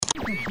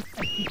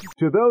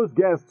To those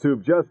guests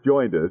who've just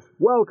joined us,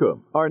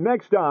 welcome. Our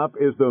next stop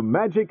is the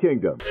Magic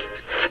Kingdom.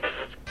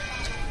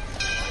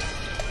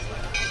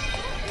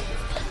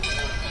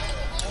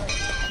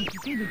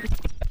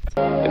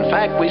 In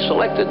fact, we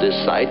selected this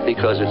site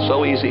because it's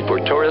so easy for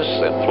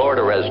tourists and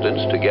Florida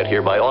residents to get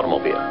here by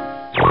automobile.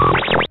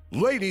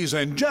 Ladies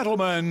and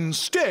gentlemen,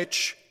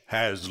 Stitch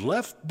has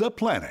left the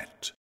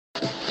planet.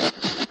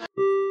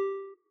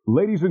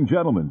 Ladies and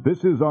gentlemen,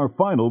 this is our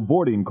final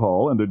boarding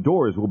call and the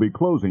doors will be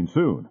closing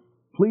soon.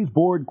 Please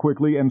board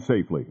quickly and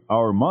safely.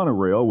 Our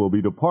monorail will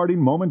be departing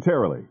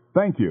momentarily.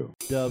 Thank you.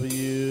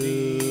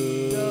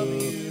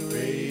 WDW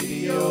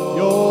Radio,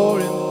 your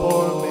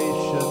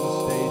information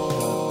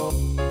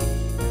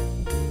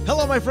station.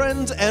 Hello, my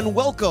friends, and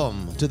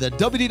welcome to the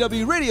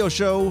WDW Radio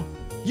Show,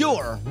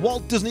 your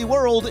Walt Disney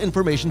World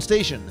information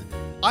station.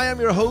 I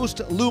am your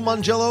host, Lou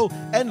Mangello,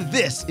 and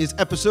this is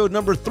episode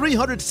number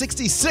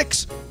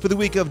 366 for the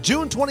week of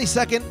June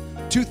 22nd,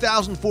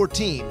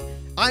 2014.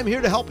 I'm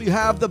here to help you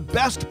have the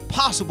best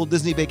possible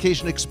Disney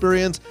vacation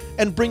experience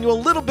and bring you a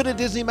little bit of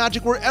Disney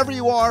magic wherever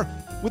you are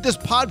with this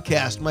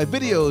podcast, my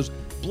videos,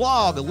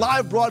 blog,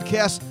 live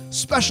broadcasts,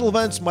 special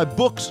events, my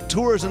books,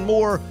 tours, and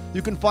more.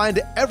 You can find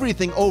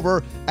everything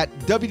over at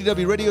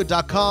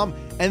WDWRadio.com,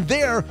 and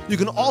there you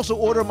can also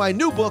order my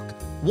new book,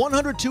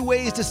 102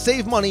 Ways to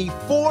Save Money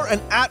for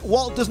and at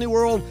Walt Disney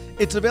World.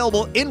 It's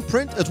available in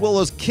print as well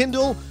as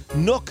Kindle,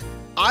 Nook,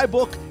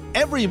 iBook,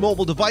 every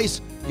mobile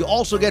device. You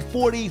also get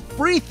 40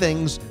 free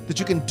things that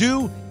you can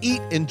do,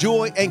 eat,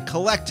 enjoy, and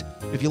collect.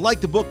 If you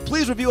like the book,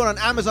 please review it on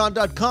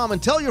Amazon.com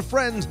and tell your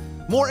friends.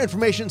 More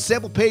information,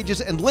 sample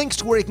pages, and links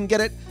to where you can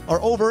get it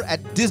are over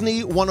at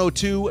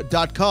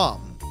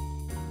Disney102.com.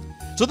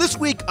 So this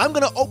week, I'm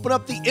going to open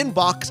up the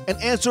inbox and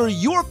answer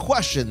your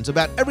questions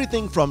about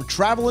everything from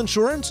travel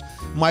insurance,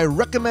 my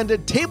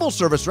recommended table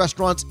service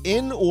restaurants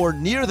in or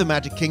near the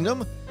Magic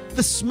Kingdom,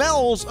 the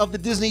smells of the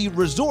Disney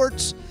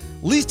resorts,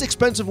 least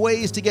expensive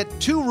ways to get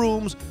 2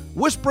 rooms,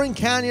 Whispering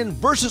Canyon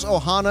versus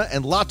Ohana,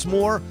 and lots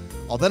more.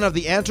 I'll then have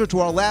the answer to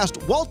our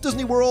last Walt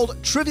Disney World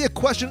trivia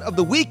question of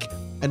the week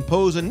and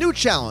pose a new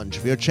challenge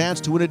for your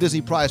chance to win a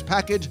Disney prize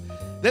package.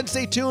 Then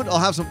stay tuned. I'll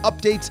have some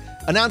updates,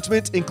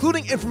 announcements,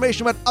 including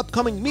information about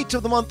upcoming meets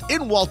of the month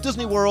in Walt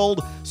Disney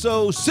World.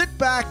 So sit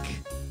back,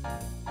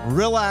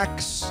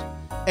 relax,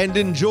 and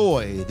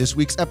enjoy this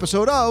week's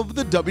episode of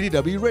the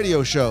WDW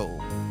Radio Show.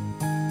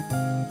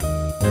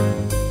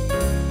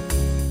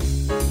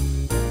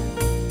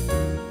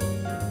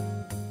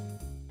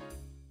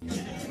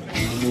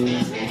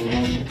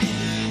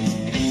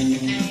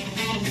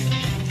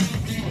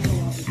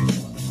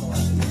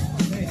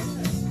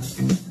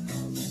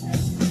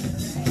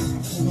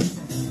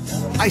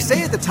 I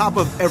say at the top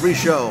of every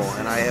show,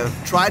 and I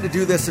have tried to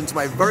do this since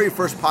my very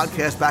first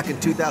podcast back in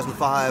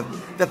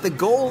 2005, that the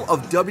goal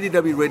of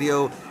WDW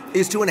Radio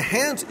is to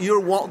enhance your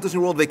Walt Disney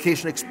World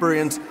vacation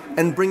experience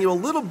and bring you a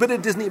little bit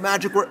of Disney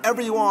magic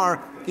wherever you are,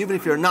 even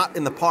if you're not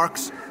in the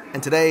parks.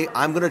 And today,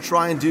 I'm going to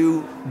try and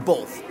do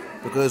both.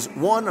 Because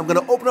one, I'm going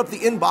to open up the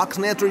inbox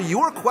and answer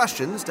your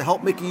questions to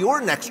help make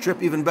your next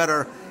trip even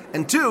better.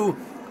 And two,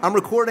 I'm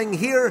recording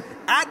here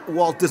at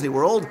Walt Disney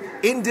World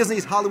in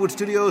Disney's Hollywood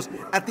Studios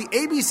at the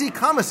ABC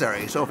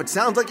Commissary. So if it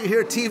sounds like you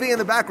hear TV in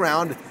the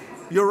background,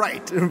 you're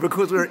right,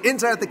 because we're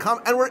inside at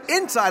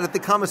the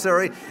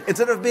commissary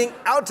instead of being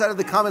outside of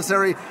the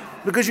commissary,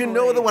 because you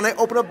know that when I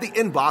open up the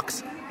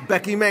inbox,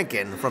 Becky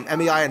Menken from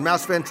MEI and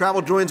Mouse Fan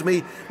Travel joins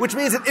me, which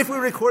means that if we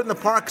record in the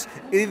parks,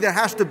 it either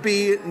has to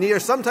be near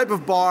some type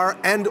of bar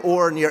and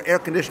or near air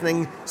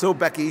conditioning. So,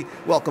 Becky,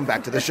 welcome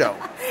back to the show.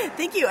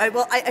 Thank you.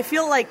 I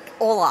feel like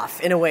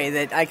Olaf in a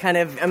way that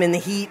I'm in the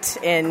heat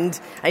and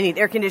I need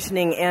air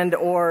conditioning and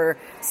or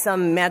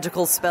some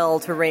magical spell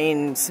to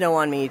rain snow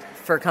on me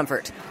for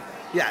comfort.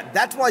 Yeah,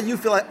 that's why you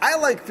feel like I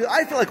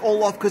feel like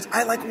Olaf because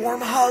I like warm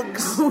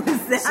hugs. Oh,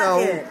 is that so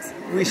it?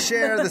 We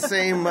share the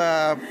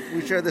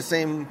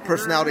same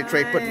personality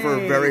trait, but for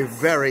very,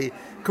 very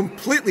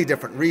completely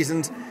different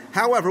reasons.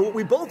 However, what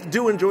we both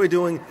do enjoy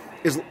doing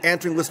is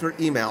answering listener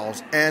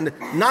emails, and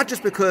not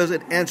just because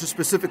it answers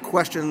specific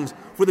questions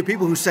for the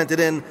people who sent it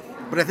in,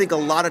 but I think a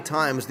lot of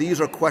times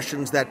these are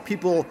questions that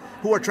people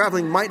who are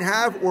traveling might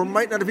have or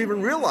might not have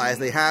even realized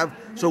they have.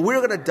 So we're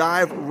going to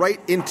dive right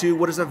into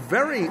what is a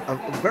very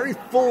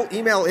full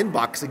email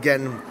inbox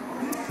again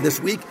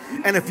this week.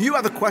 And if you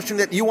have a question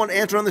that you want to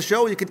answer on the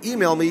show, you can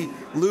email me,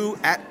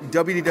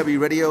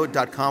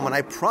 lou@wdwradio.com, and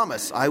I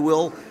promise I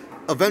will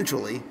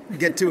eventually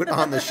get to it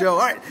on the show.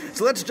 All right,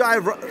 so let's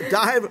dive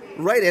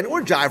right in.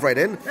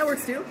 That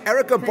works too.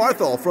 Erica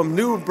Barthol from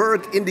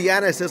Newburgh,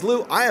 Indiana says,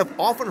 Lou, I have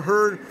often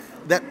heard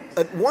that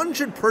one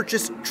should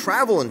purchase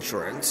travel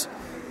insurance.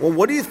 Well,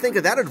 what do you think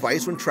of that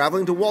advice when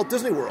traveling to Walt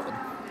Disney World?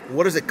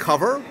 What does it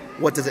cover?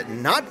 What does it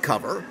not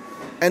cover?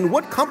 And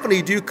what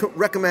company do you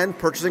recommend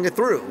purchasing it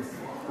through?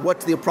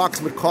 What's the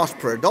approximate cost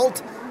per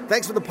adult?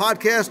 Thanks for the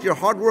podcast. Your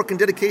hard work and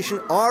dedication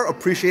are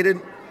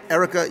appreciated.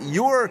 Erica,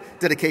 your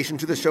dedication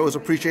to the show is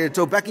appreciated.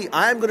 So, Becky,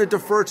 I'm going to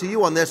defer to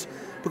you on this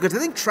because I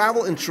think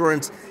travel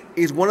insurance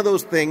is one of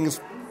those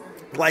things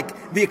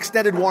like the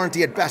extended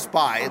warranty at Best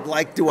Buy.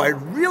 Like, do I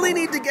really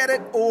need to get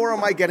it, or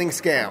am I getting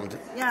scammed?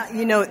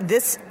 Yeah,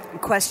 this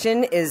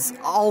question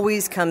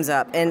always comes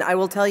up, and I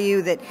will tell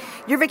you that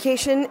your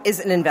vacation is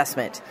an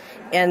investment,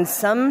 and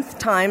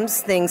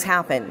sometimes things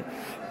happen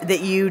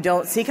that you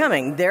don't see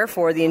coming.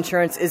 Therefore, the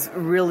insurance is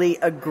really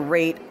a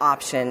great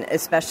option,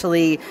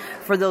 especially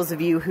for those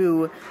of you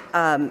who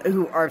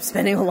are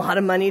spending a lot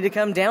of money to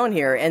come down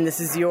here, and this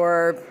is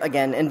your,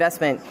 again,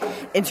 investment.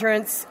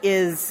 Insurance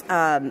is,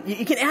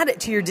 you can add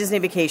it to your Disney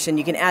vacation.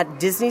 You can add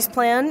Disney's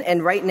plan,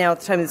 and right now, at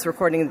the time of this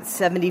recording, it's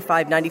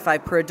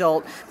 $75.95 per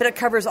adult, but it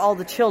covers all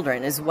the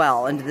children as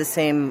well under the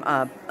same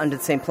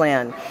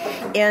plan.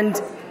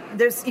 And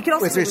you can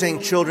also. Wait, so you're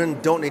saying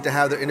children don't need to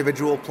have their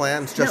individual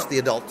plans, just the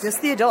adults?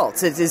 Just the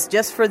adults. It is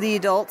just for the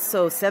adults,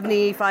 so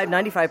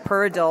 $75.95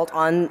 per adult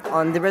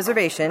on the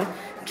reservation.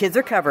 Kids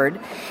are covered.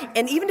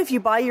 And even if you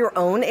buy your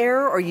own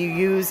air or you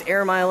use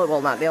air mile,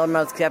 well, not the air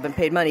miles because you haven't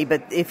paid money,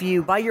 but if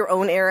you buy your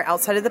own air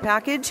outside of the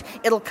package,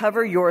 it'll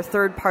cover your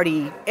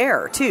third-party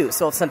air, too,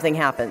 so if something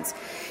happens.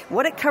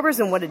 What it covers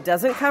and what it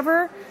doesn't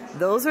cover,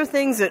 those are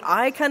things that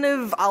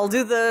I'll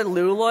do the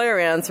Lou lawyer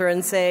answer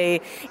and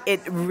say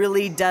it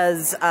really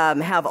does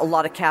have a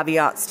lot of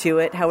caveats to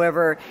it.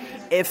 However,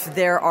 if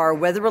there are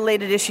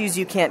weather-related issues,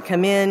 you can't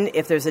come in.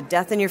 If there's a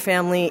death in your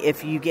family,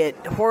 if you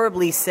get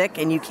horribly sick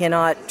and you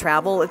cannot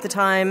travel at the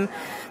time,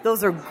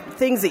 those are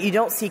things that you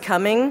don't see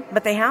coming,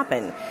 but they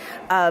happen.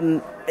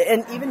 But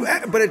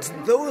it's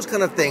those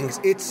kind of things.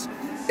 It's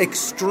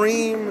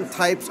extreme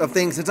types of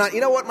things. It's not,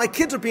 you know what, my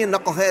kids are being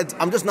knuckleheads,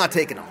 I'm just not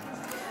taking them.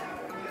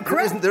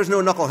 Correct. There's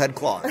no knucklehead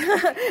clause.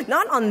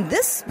 Not on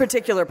this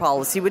particular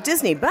policy with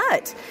Disney,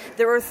 but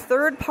there are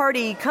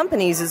third-party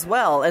companies as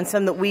well, and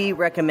some that we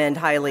recommend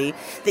highly,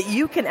 that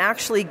you can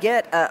actually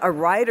get a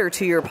rider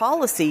to your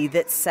policy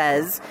that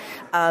says,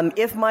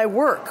 if my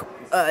work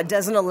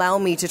doesn't allow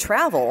me to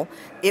travel,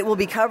 it will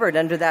be covered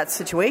under that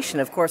situation.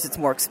 Of course, it's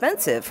more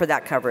expensive for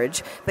that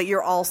coverage, but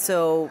you're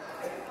also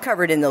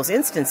covered in those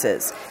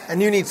instances.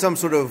 And you need some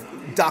sort of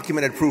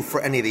documented proof for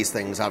any of these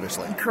things,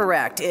 obviously.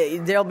 Correct.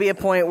 There'll be a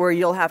point where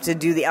you'll have to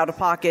do the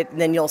out-of-pocket, and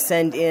then you'll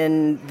send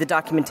in the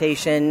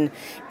documentation,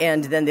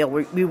 and then they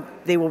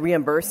will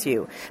reimburse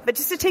you. But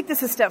just to take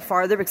this a step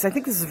farther, because I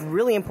think this is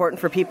really important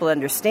for people to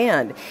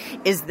understand,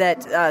 is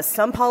that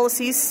some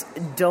policies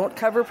don't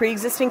cover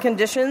pre-existing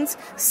conditions,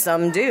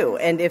 some do.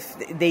 And if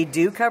they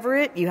do cover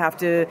it, you have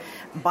to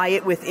buy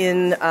it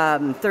within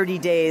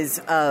 14 days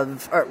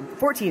of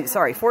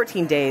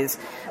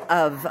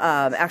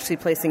actually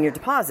placing your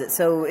deposit.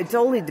 So it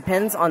totally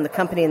depends on the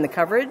company and the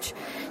coverage.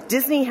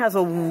 Disney has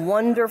a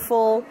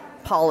wonderful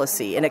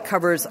policy, and it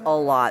covers a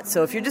lot.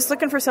 So if you're just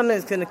looking for something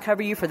that's going to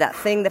cover you for that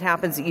thing that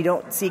happens that you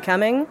don't see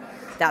coming,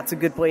 that's a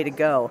good way to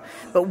go.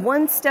 But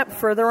one step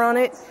further on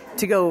it,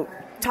 to go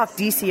talk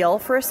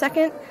DCL for a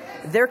second,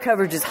 their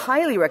coverage is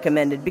highly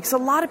recommended because a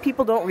lot of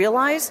people don't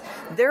realize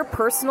their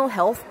personal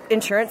health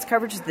insurance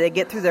coverage that they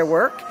get through their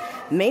work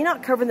may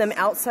not cover them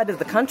outside of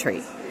the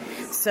country.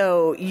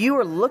 So you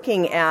are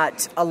looking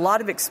at a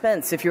lot of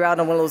expense if you're out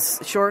on one of those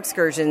shore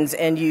excursions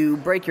and you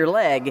break your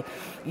leg.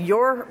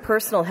 Your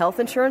personal health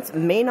insurance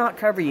may not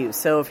cover you.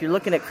 So if you're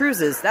looking at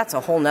cruises, that's a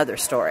whole nother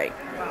story.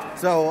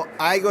 So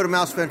I go to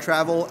Mouse Fan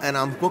Travel, and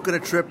I'm booking a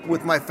trip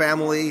with my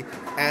family,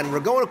 and we're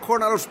going to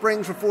Coronado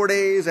Springs for 4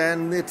 days,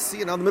 and it's,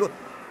 the middle.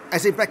 I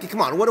say, Becky,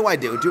 come on, what do I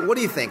do? What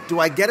do you think? Do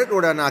I get it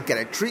or do I not get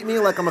it? Treat me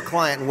like I'm a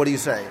client, and what do you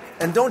say?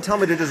 And don't tell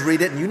me to just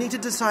read it, and you need to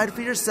decide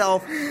for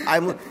yourself.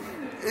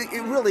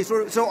 It really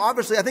sort of, so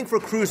obviously I think for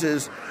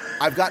cruises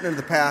I've gotten into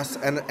the past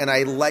and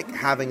I like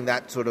having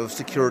that sort of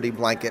security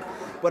blanket.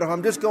 But if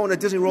I'm just going to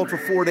Disney World for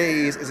 4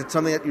 days, is it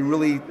something that you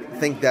really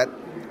think that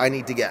I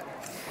need to get?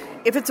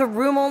 If it's a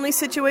room-only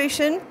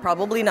situation,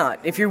 probably not.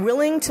 If you're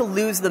willing to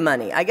lose the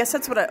money, I guess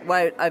that's what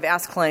I've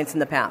asked clients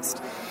in the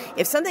past.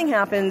 If something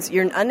happens,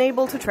 you're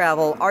unable to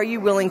travel, are you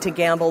willing to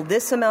gamble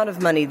this amount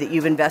of money that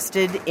you've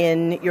invested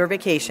in your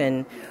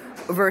vacation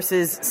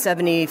versus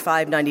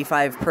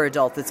 $75.95 per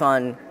adult that's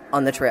on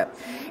the trip?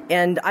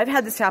 And I've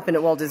had this happen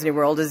at Walt Disney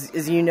World.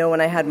 As you know,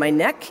 when I had my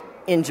neck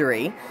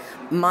injury,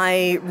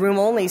 my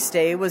room-only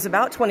stay was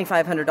about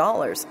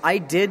 $2,500. I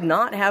did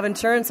not have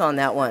insurance on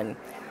that one.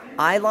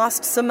 I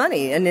lost some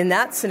money, and in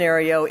that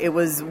scenario, it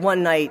was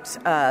one-night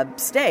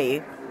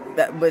stay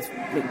with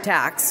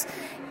tax,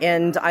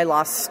 and I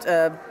lost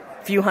a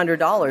few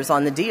 $100s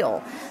on the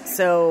deal.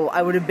 So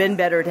I would have been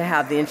better to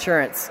have the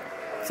insurance.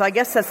 So I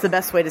guess that's the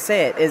best way to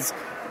say it, is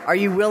are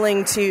you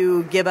willing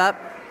to give up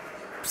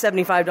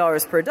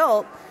 $75 per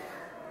adult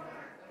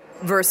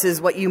versus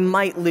what you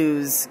might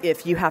lose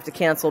if you have to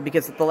cancel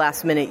because at the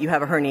last minute you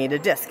have a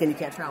herniated disc and you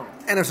can't travel.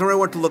 And if somebody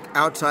wanted to look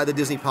outside the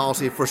Disney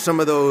policy for some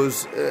of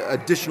those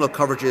additional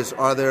coverages,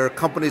 are there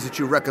companies that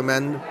you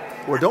recommend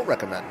or don't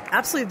recommend?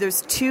 Absolutely.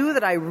 There's two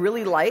that I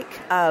really like.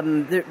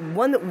 The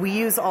one that we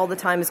use all the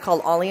time is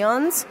called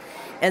Allianz,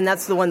 and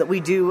that's the one that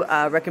we do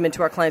recommend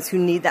to our clients who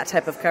need that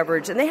type of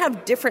coverage. And they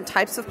have different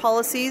types of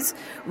policies,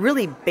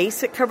 really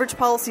basic coverage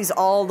policies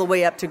all the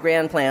way up to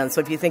grand plans.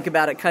 So if you think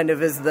about it kind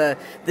of as the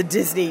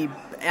Disney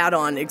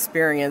add-on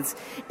experience.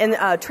 And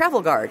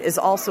Travel Guard is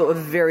also a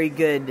very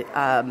good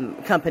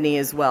company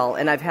as well,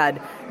 and I've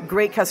had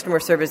great customer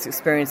service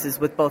experiences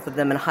with both of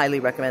them and highly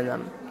recommend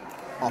them.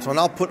 Also, and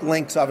I'll put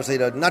links, obviously,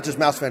 to not just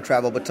Mousefan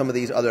Travel, but some of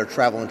these other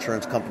travel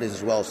insurance companies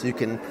as well, so you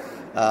can,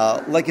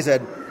 like you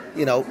said,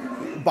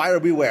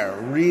 buyer beware.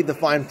 Read the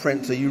fine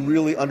print so you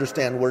really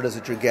understand what it is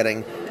that you're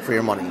getting for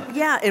your money.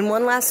 Yeah, and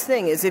one last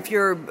thing is if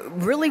you're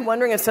really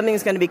wondering if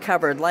something's going to be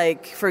covered,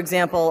 like, for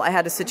example, I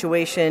had a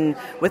situation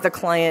with a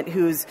client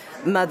whose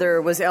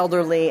mother was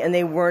elderly and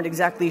they weren't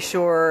exactly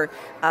sure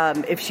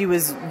if she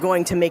was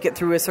going to make it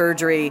through a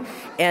surgery.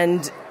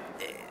 And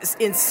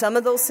in some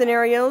of those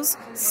scenarios,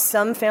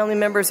 some family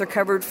members are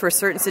covered for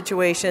certain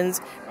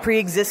situations,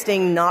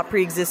 pre-existing, not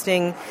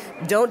pre-existing.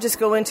 Don't just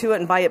go into it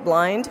and buy it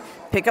blind.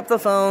 Pick up the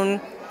phone,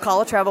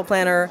 call a travel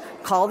planner,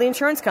 call the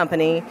insurance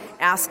company,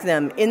 ask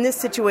them, in this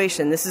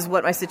situation, this is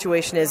what my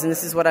situation is and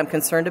this is what I'm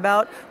concerned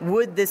about.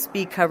 Would this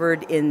be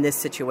covered in this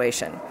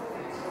situation?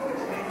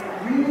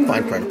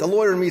 Fine print. The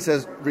lawyer in me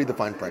says, read the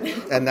fine print.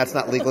 And that's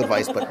not legal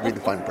advice, but read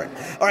the fine print.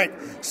 All right,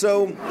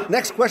 so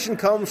next question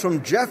comes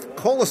from Jeff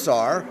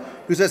Colasar,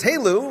 who says, hey,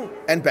 Lou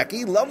and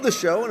Becky, love the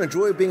show and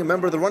enjoy being a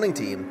member of the running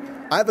team.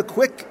 I have a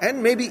quick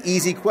and maybe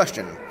easy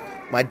question.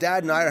 My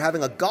dad and I are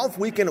having a golf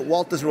weekend at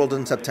Walt Disney World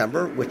in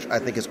September, which I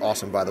think is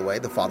awesome, by the way,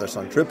 the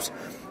father-son trips.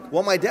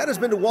 While my dad has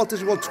been to Walt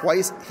Disney World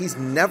twice, he's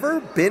never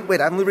been... Wait,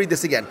 I'm going to read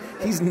this again.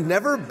 He's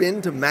never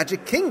been to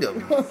Magic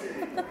Kingdom.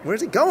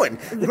 Where's he going?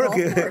 The golf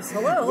course.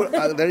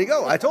 Hello. There you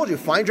go. I told you,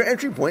 find your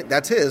entry point.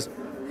 That's his.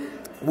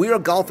 We are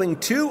golfing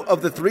 2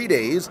 of the 3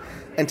 days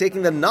and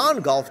taking the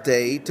non-golf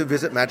day to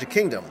visit Magic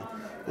Kingdom.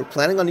 We're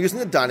planning on using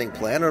the dining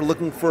plan and are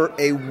looking for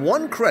a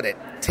 1-credit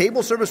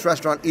table service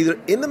restaurant either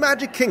in the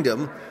Magic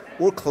Kingdom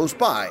or close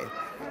by.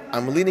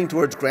 I'm leaning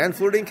towards Grand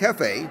Floridian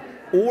Cafe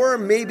or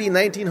maybe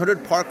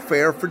 1900 Park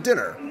Fare for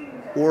dinner.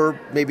 Or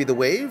maybe The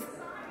Wave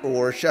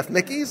or Chef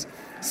Mickey's.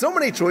 So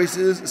many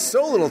choices,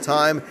 so little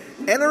time.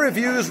 Any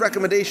reviews,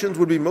 recommendations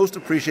would be most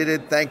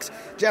appreciated. Thanks.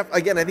 Jeff,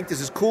 again, I think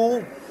this is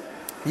cool.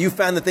 You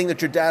found the thing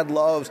that your dad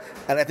loves,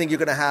 and I think you're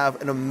going to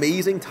have an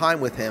amazing time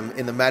with him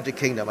in the Magic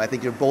Kingdom. I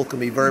think you're both going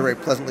to be very, very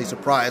pleasantly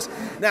surprised.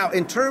 Now,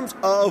 in terms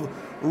of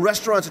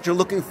restaurants that you're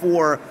looking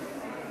for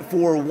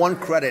 1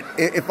 credit,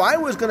 if I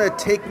was going to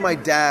take my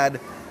dad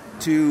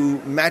to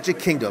Magic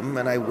Kingdom,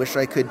 and I wish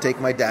I could take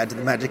my dad to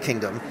the Magic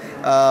Kingdom,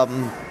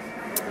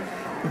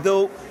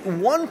 the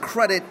 1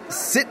 credit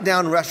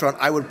sit-down restaurant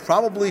I would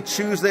probably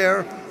choose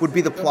there would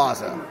be the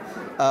Plaza.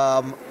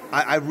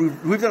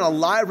 We've done a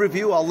live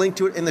review. I'll link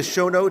to it in the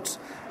show notes.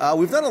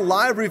 We've done a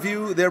live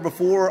review there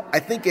before. I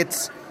think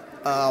it's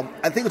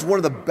one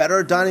of the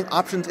better dining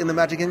options in the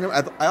Magic Kingdom.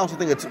 I also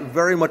think it's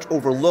very much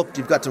overlooked.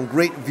 You've got some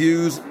great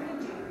views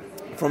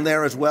from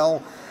there as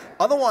well.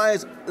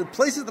 Otherwise, the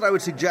places that I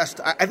would suggest,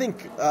 I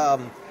think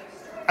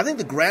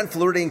the Grand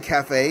Floridian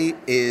Cafe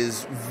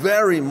is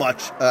very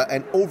much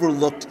an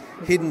overlooked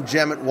hidden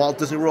gem at Walt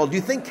Disney World.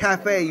 You think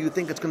cafe, you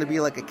think it's going to be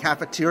like a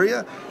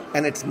cafeteria,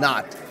 and it's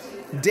not.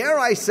 Dare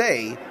I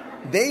say,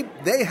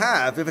 they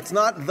have, if it's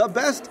not the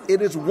best,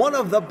 it is one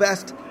of the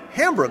best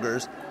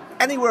hamburgers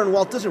anywhere in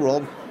Walt Disney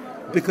World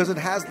because it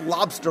has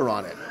lobster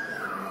on it.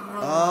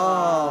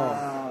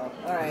 Oh.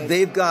 All right.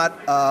 They've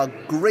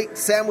got great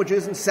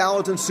sandwiches and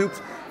salads and soups.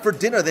 For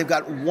dinner, they've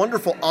got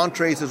wonderful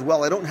entrees as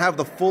well. I don't have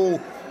the full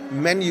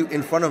menu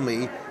in front of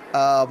me,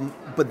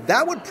 but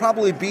that would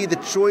probably be the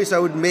choice I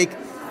would make.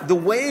 The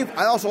Wave,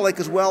 I also like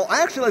as well.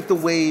 I actually like the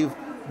Wave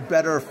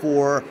better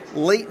for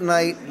late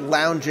night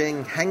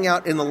lounging, hang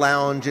out in the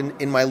lounge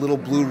in my little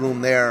blue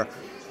room there.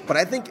 But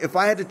I think if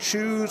I had to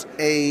choose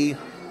a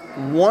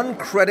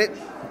 1-credit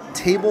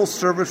table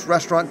service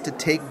restaurant to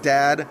take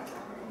Dad,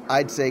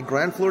 I'd say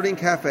Grand Floridian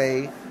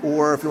Cafe,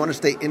 or if you want to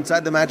stay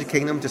inside the Magic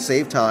Kingdom to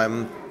save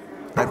time,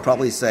 I'd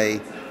probably say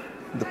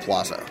the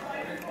Plaza.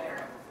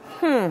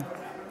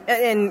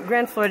 And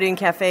Grand Floridian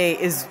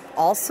Cafe is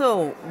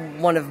also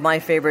one of my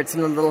favorites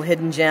and a little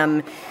hidden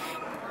gem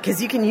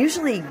because you can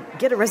usually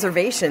get a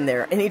reservation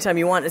there anytime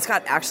you want. It's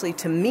got, actually,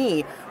 to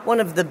me,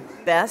 one of the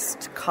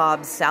best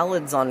Cobb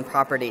salads on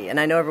property. And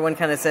I know everyone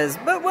kind of says,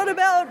 but what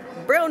about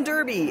Brown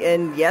Derby?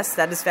 And yes,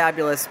 that is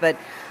fabulous, but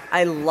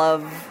I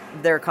love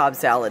their Cobb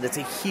salad. It's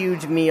a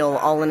huge meal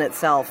all in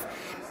itself.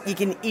 You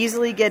can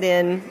easily get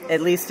in,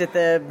 at least at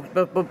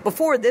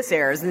before this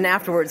airs, and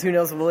afterwards, who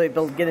knows, we'll be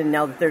able to get in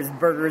now that there's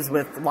burgers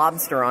with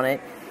lobster on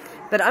it.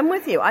 But I'm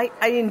with you. I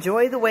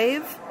enjoy the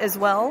Wave as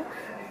well.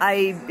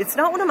 It's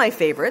not one of my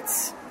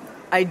favorites.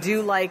 I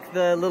do like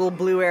the little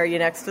blue area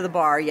next to the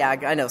bar. Yeah,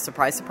 I know,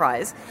 surprise,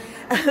 surprise.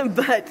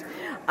 But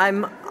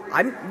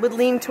I would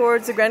lean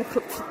towards the Grand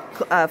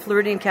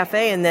Floridian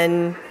Cafe and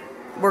then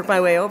work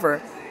my way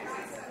over.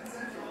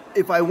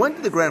 If I went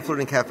to the Grand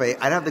Floridian Cafe,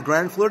 I'd have the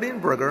Grand Floridian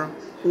Burger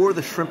or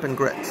the Shrimp and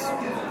Grits,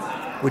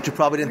 which you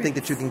probably didn't think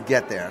that you can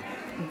get there.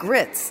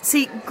 Grits.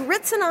 See,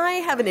 Grits and I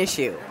have an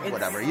issue.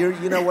 Whatever.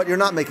 You know what? You're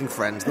not making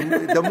friends.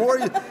 The more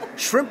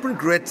Shrimp and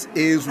Grits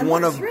is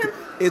one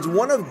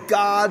of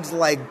God's,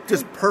 like,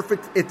 just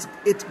perfect. It's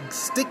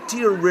stick to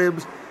your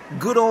ribs.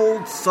 good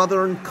old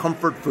Southern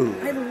comfort food.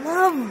 I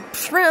love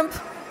shrimp.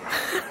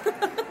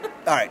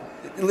 All right,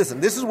 listen,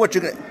 this is what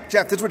you're going to...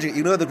 Jeff, this is what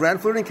you know, the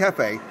Grand Floridian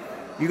Cafe,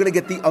 you're going to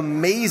get the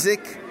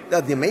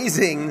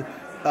amazing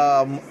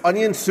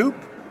onion soup,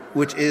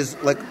 which is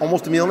like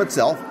almost a meal in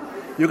itself.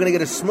 You're going to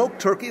get a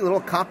smoked turkey, a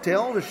little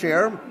cocktail to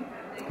share.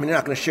 I mean, you're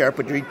not going to share it,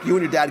 but you and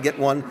your dad get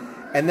one.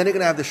 And then you're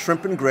going to have the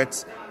shrimp and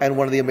grits and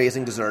one of the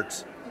amazing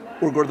desserts.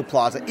 Or go to the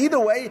plaza. Either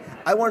way,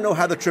 I want to know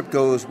how the trip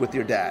goes with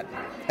your dad.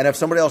 And if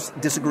somebody else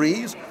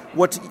disagrees,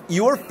 what's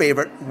your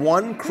favorite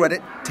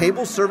one-credit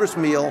table service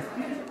meal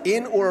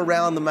in or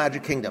around the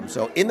Magic Kingdom?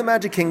 So in the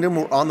Magic Kingdom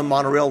or on the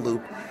monorail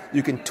loop,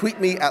 you can tweet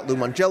me at Lou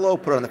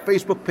Mongello, put it on the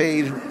Facebook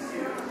page,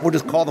 or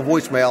just call the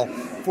voicemail,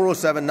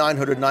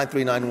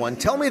 407-900-9391.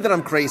 Tell me that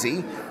I'm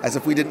crazy, as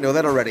if we didn't know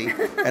that already,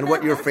 and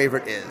what your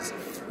favorite is.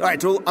 All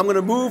right, so I'm going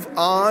to move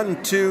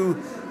on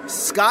to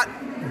Scott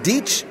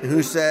Deach,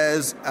 who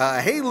says,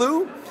 hey,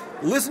 Lou,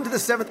 listen to the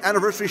 7th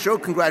anniversary show.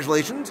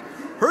 Congratulations.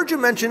 Heard you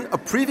mention a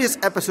previous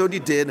episode you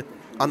did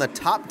on the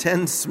top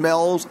 10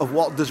 smells of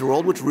Walt Disney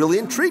World, which really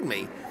intrigued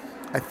me.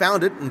 I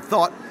found it and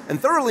thought and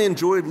thoroughly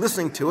enjoyed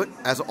listening to it.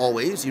 As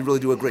always, you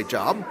really do a great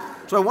job.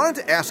 So I wanted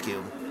to ask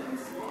you,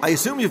 I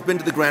assume you've been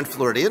to the Grand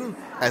Floridian,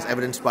 as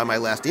evidenced by my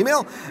last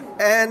email,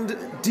 and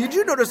did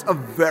you notice a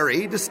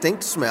very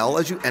distinct smell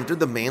as you entered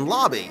the main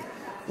lobby?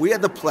 We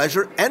had the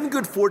pleasure and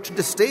good fortune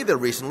to stay there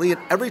recently,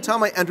 and every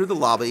time I entered the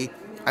lobby,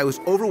 I was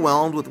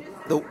overwhelmed with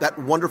that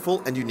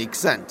wonderful and unique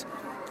scent.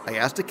 I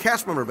asked a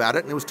cast member about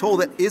it, and I was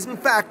told that is, in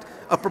fact,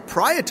 a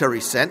proprietary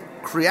scent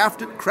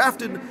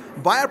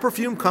crafted by a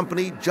perfume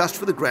company just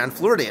for the Grand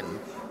Floridian.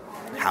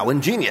 How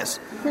ingenious.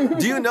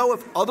 Do you know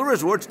if other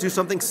resorts do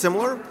something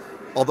similar?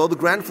 Although the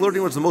Grand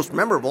Floridian was the most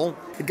memorable,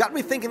 it got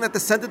me thinking that the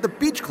scent at the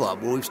Beach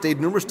Club, where we've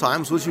stayed numerous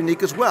times, was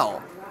unique as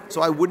well.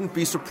 So I wouldn't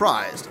be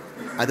surprised.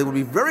 I think it would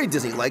be very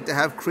Disney-like to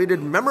have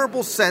created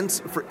memorable scents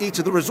for each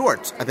of the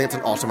resorts. I think it's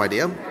an awesome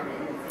idea.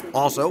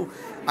 Also,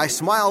 I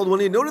smiled when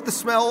he noted the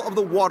smell of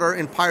the water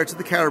in Pirates of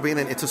the Caribbean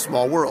and It's a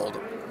Small World.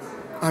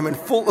 I'm in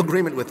full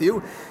agreement with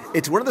you.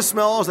 It's one of the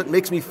smells that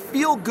makes me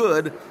feel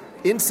good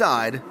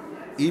inside,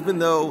 even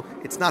though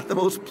it's not the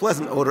most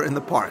pleasant odor in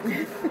the park.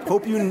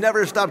 Hope you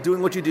never stop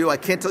doing what you do. I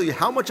can't tell you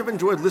how much I've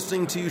enjoyed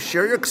listening to you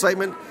share your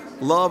excitement,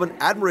 love, and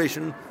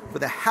admiration for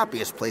the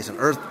happiest place on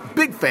earth.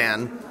 Big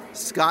fan,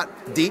 Scott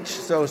Deach.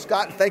 So,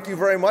 Scott, thank you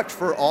very much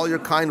for all your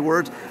kind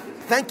words.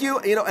 Thank you.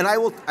 And I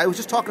was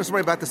just talking to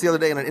somebody about this the other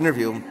day in an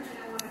interview.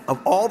 Of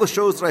all the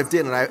shows that I've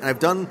done, and I've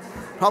done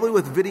probably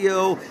with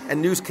video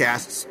and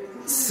newscasts,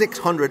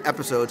 600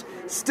 episodes.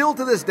 Still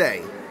to this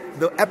day,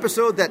 the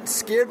episode that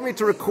scared me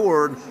to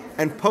record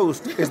and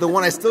post is the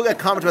one I still get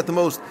comments about the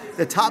most.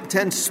 The top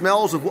 10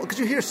 smells of... Because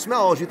you hear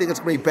smells, you think it's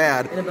going to be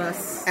bad. In a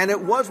bus. And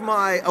it was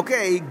my,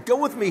 okay, go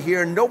with me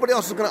here. Nobody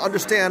else is going to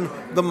understand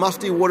the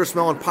musty water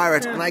smell in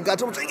Pirates. Yeah. And I got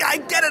someone saying, I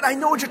get it. I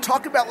know what you're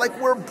talking about. Like,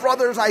 we're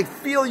brothers. I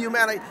feel you,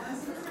 man.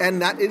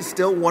 And that is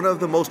still one of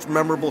the most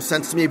memorable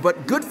scents to me.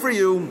 But good for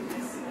you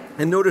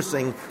in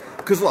noticing.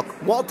 Because,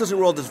 look, Walt Disney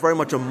World is very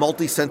much a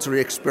multi-sensory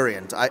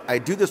experience. I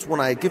do this when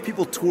I give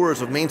people tours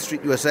of Main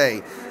Street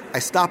USA. I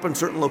stop in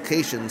certain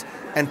locations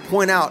and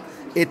point out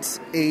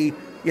it's a,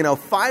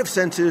 5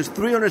 senses,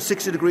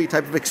 360-degree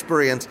type of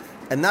experience.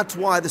 And that's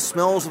why the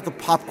smells of the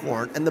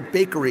popcorn and the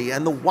bakery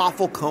and the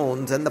waffle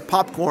cones and the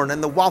popcorn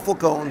and the waffle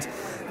cones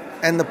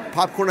and the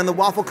popcorn and the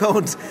waffle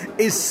cones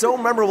is so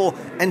memorable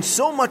and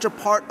so much a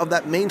part of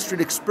that Main Street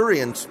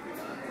experience.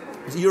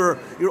 Your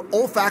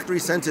olfactory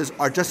senses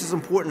are just as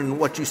important in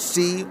what you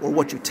see or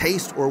what you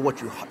taste or what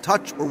you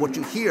touch or what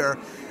you hear,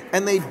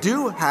 and they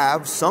do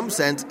have some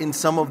sense in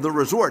some of the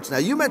resorts. Now,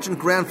 you mentioned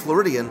Grand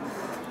Floridian.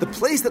 The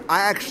place that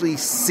I actually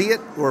see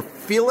it or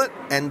feel it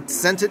and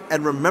sense it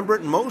and remember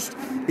it most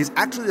is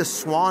actually the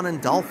Swan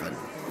and Dolphin.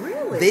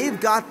 Really?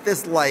 They've got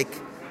this,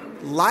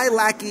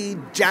 lilac-y,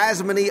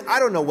 jasmine-y, I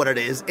don't know what it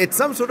is. It's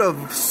some sort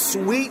of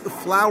sweet,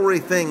 flowery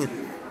thing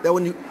that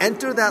when you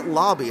enter that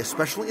lobby,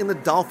 especially in the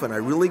Dolphin, I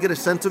really get a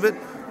sense of it.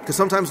 Because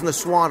sometimes in the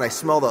Swan, I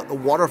smell the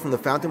water from the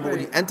fountain. But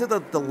when you enter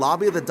the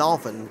lobby of the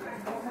Dolphin,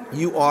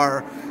 you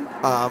are,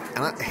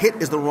 and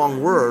hit is the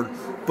wrong word,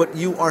 but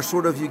you are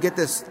you get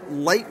this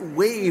light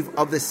wave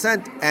of the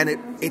scent, and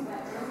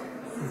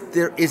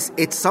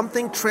it's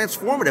something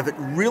transformative. It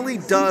really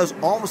does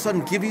all of a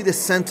sudden give you the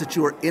sense that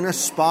you are in a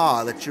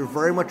spa, that you're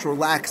very much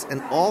relaxed,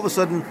 and all of a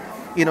sudden,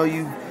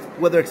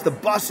 whether it's the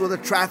bus or the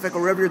traffic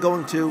or wherever you're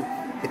going to,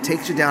 it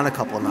takes you down a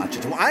couple of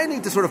notches. Well, I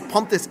need to sort of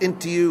pump this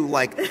into you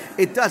like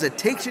it does. It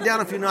takes you down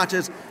a few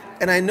notches,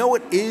 and I know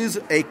it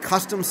is a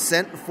custom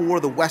scent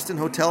for the Westin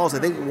hotels. I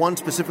think one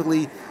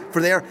specifically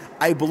for there.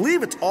 I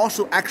believe it's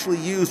also actually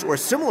used, or a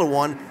similar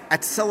one,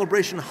 at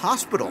Celebration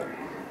Hospital.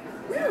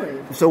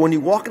 Really? So when you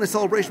walk into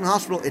Celebration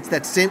Hospital, it's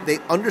that same. They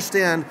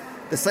understand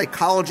the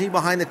psychology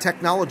behind the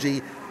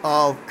technology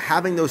of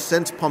having those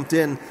scents pumped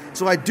in.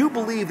 So I do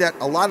believe that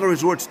a lot of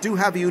resorts do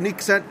have a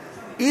unique scent.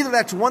 Either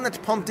that's one that's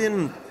pumped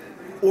in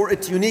or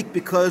it's unique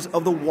because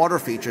of the water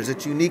features.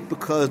 It's unique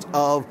because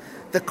of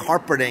the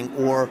carpeting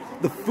or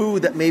the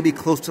food that may be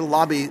close to the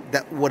lobby,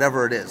 that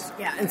whatever it is.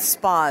 Yeah, and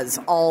spas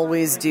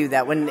always do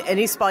that. When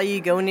any spa you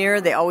go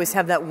near, they always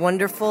have that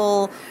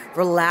wonderful,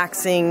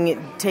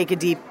 relaxing, take a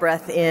deep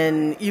breath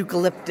in,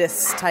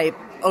 eucalyptus type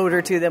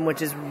odor to them,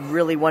 which is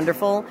really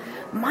wonderful.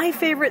 My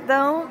favorite,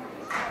 though,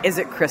 is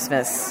at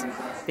Christmas.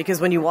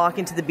 Because when you walk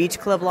into the beach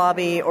club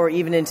lobby or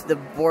even into the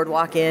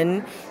Boardwalk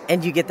Inn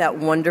and you get that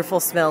wonderful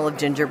smell of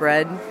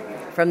gingerbread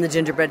from the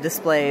gingerbread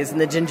displays and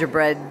the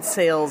gingerbread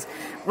sales.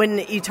 When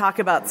you talk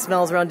about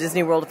smells around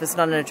Disney World, if it's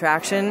not an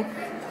attraction,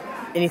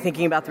 and you're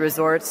thinking about the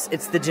resorts,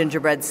 it's the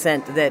gingerbread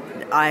scent that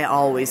I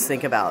always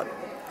think about.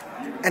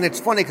 And it's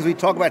funny because we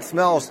talk about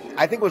smells.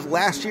 I think it was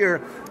last year,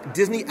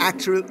 Disney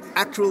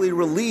actually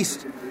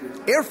released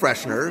air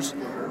fresheners,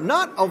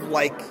 not of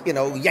like,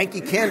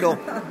 Yankee Candle,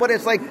 but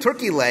it's like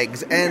turkey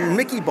legs and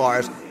Mickey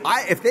bars.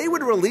 If they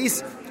would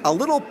release a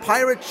little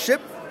pirate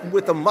ship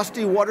with a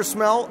musty water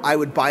smell, I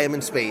would buy them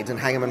in spades and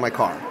hang them in my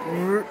car.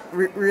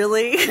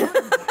 Really?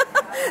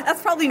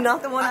 That's probably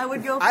not the one I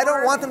would go for. I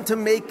don't want them to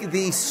make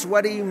the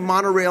sweaty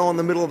monorail in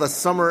the middle of the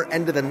summer,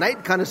 end of the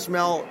night kind of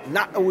smell,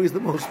 not always the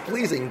most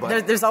pleasing.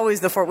 But there's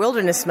always the Fort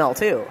Wilderness smell,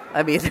 too.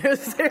 I mean,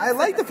 I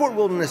like the Fort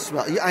Wilderness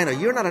smell. I know,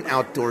 you're not an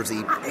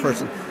outdoorsy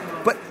person.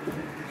 But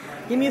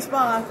give me a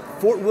spa.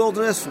 Fort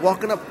Wilderness,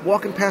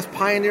 walking past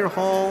Pioneer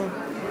Hall.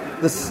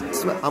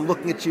 I'm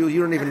looking at you.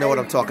 You don't even know what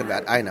I'm talking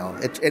about. I know.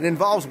 It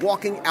involves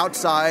walking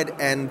outside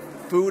and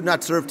food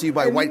not served to you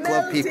by white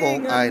glove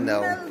people. I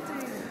know.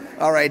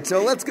 All right,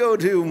 so let's go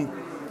to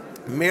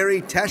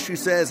Mary Tesh, who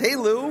says, "Hey,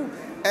 Lou,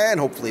 and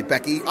hopefully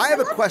Becky. I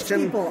have a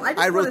question."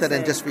 I wrote that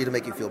in just for you to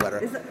make you feel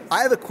better.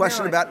 I have a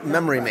question about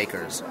memory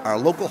makers. Our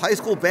local high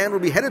school band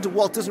will be headed to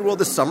Walt Disney World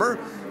this summer.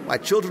 My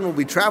children will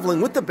be traveling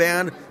with the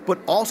band, but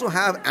also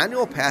have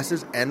annual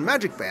passes and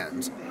magic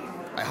bands.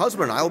 My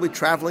husband and I will be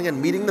traveling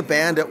and meeting the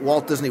band at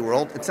Walt Disney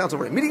World. It sounds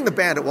over. Meeting the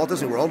band at Walt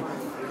Disney World,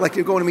 like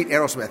you're going to meet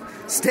Aerosmith.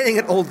 Staying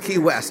at Old Key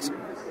West.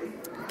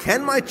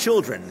 Can my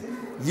children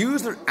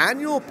use their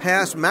annual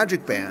pass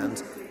magic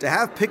bands to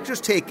have pictures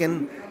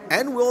taken,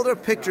 and will their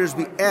pictures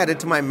be added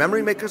to my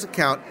Memory Makers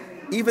account,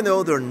 even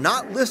though they're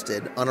not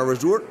listed on a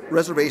resort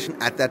reservation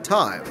at that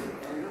time?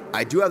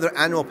 I do have their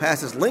annual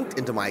passes linked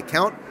into my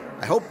account.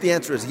 I hope the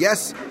answer is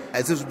yes,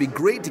 as this would be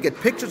great to get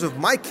pictures of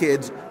my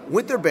kids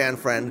with their band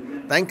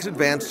friend. Thanks in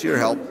advance to your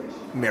help,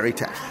 Mary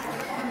Tesh.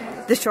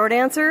 The short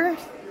answer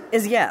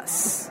is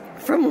yes.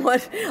 From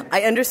what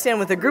I understand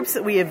with the groups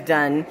that we have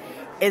done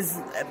is,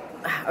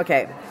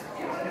 okay,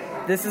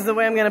 this is the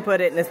way I'm going to put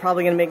it, and it's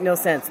probably going to make no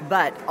sense,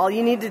 but all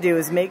you need to do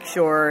is make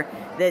sure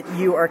that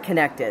you are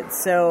connected.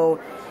 So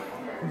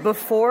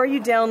before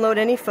you download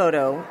any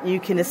photo, you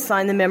can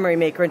assign the Memory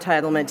Maker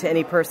entitlement to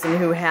any person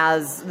who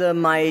has the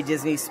My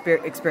Disney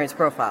Experience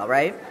profile,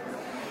 right?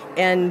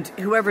 And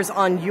whoever's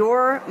on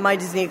your My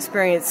Disney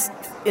Experience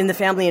in the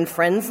family and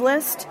friends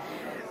list,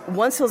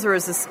 once those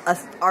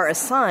are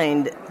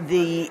assigned,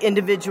 the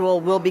individual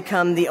will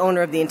become the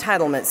owner of the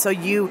entitlement. So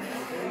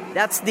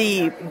that's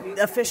the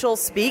official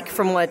speak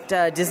from what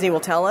Disney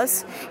will tell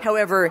us.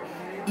 However,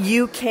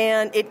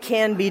 it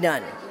can be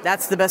done.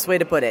 That's the best way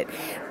to put it.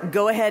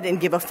 Go ahead and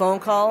give a phone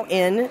call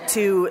in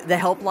to the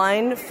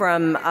helpline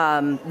from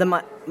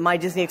the My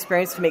Disney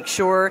Experience to make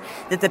sure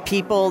that the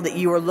people that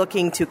you are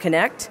looking to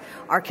connect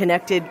are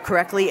connected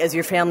correctly as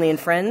your family and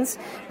friends,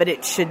 but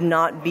it should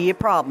not be a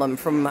problem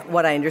from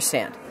what I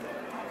understand.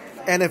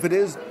 And if it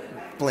is,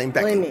 blame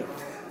Becky. Blame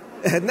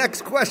me.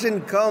 Next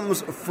question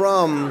comes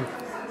from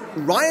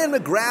Ryan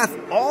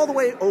McGrath, all the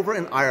way over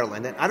in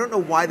Ireland. And I don't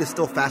know why this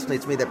still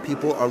fascinates me that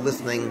people are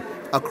listening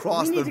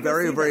across the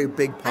very, very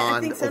big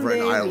pond over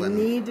in Ireland.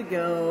 We need to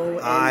go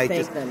and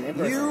thank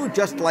them. You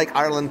just like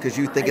Ireland because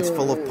you think it's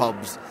full of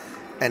pubs.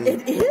 And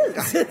it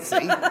is.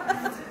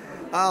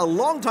 A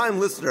long-time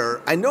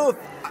listener, I know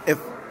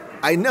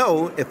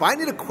if I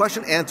need a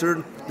question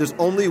answered, there's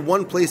only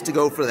one place to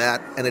go for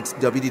that, and it's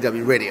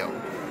WDW Radio.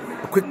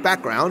 A quick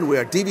background, we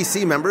are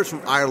DVC members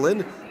from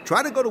Ireland,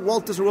 try to go to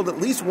Walt Disney World at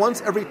least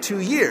once every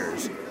 2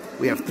 years.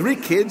 We have 3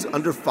 kids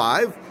under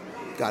 5,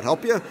 God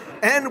help you,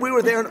 and we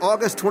were there in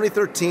August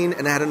 2013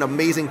 and had an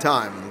amazing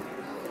time.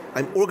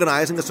 I'm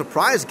organizing a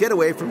surprise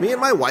getaway for me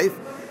and my wife.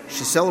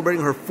 She's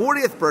celebrating her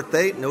 40th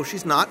birthday. No,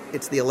 she's not.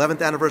 It's the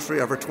 11th anniversary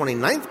of her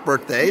 29th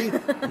birthday.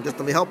 Just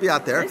let me help you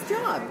out there. Nice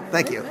job.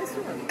 Thank you. Nice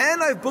job.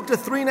 And I've booked a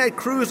 3-night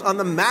cruise on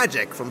the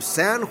Magic from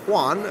San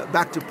Juan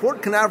back to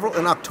Port Canaveral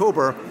in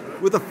October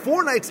with a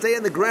 4-night stay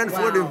in the Grand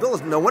Floridian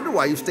Villas. No wonder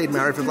why you stayed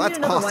married for that.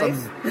 That's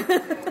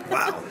awesome.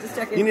 Wow.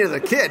 You needed a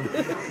kid.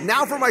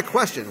 Now for my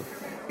question.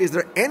 Is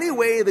there any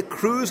way the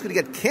cruise could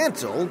get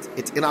canceled?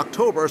 It's in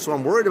October, so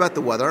I'm worried about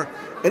the weather.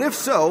 And if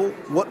so,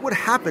 what would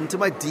happen to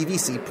my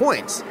DVC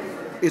points?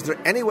 Is there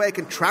any way I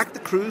can track the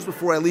cruise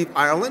before I leave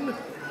Ireland?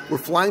 We're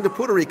flying to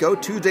Puerto Rico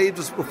 2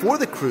 days before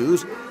the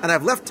cruise, and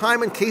I've left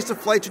time in case the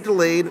flights are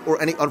delayed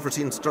or any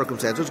unforeseen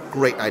circumstances.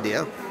 Great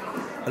idea.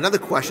 Another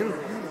question.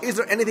 Is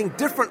there anything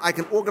different I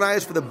can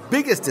organize for the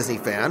biggest Disney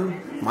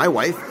fan, my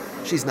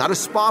wife? She's not a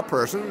spa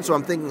person, so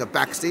I'm thinking a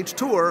backstage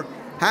tour.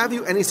 Have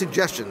you any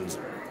suggestions?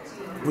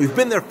 We've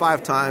been there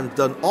 5 times,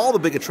 done all the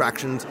big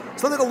attractions.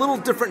 Something a little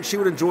different she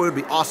would enjoy would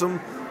be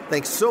awesome.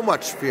 Thanks so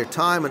much for your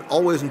time, and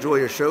always enjoy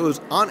your shows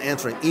on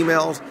answering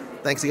emails.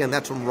 Thanks again.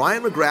 That's from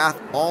Ryan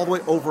McGrath, all the way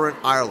over in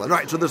Ireland. All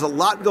right, so there's a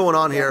lot going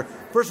on here.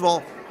 First of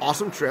all,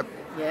 awesome trip.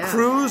 Yeah.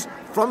 Cruise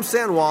from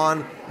San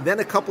Juan, then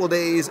a couple of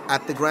days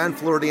at the Grand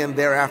Floridian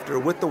thereafter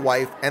with the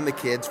wife and the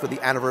kids for the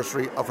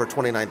anniversary of her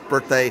 29th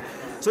birthday.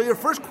 So your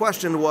first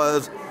question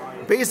was,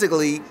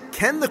 basically,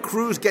 can the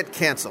cruise get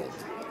canceled?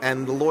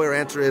 And the lawyer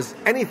answer is,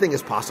 anything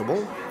is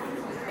possible.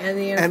 And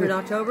the answer in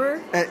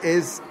October?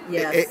 Yes.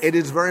 It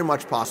is very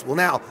much possible.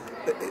 Now,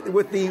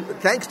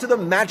 thanks to the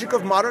magic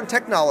of modern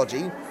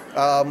technology,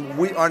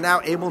 we are now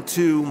able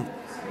to,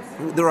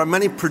 there are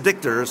many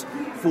predictors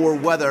for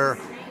weather,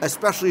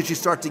 especially as you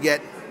start to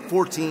get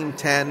 14,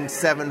 10,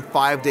 7,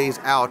 5 days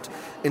out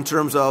in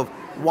terms of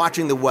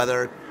watching the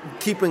weather,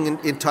 keeping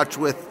in touch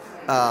with,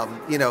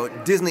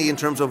 Disney in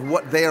terms of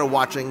what they are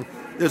watching.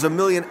 There's a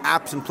million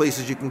apps and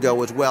places you can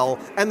go as well.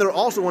 And there are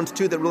also ones,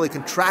 too, that really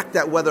can track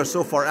that weather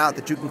so far out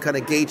that you can kind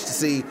of gauge to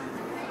see,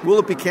 will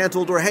it be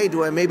canceled, or, hey,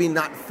 do I maybe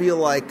not feel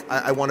like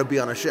I want to be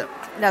on a ship?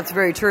 That's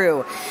very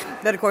true.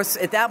 But, of course,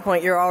 at that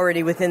point, you're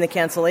already within the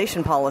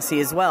cancellation policy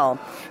as well.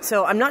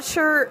 So I'm not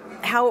sure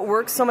how it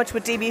works so much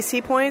with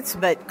DBC points,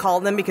 but call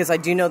them, because I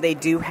do know they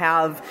do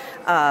have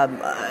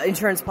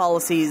insurance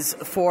policies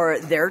for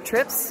their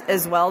trips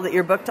as well that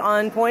you're booked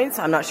on points.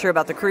 I'm not sure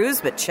about the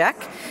cruise, but check,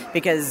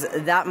 because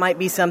that might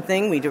be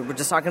something. We're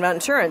just talking about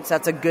insurance.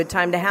 That's a good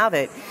time to have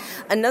it.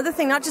 Another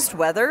thing, not just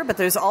weather, but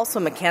there's also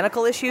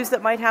mechanical issues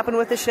that might happen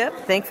with the ship.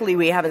 Thankfully,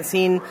 we haven't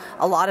seen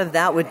a lot of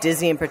that with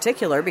Disney in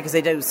particular, because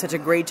they do such a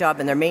great job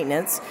in their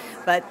maintenance,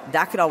 but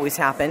that could always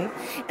happen.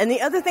 And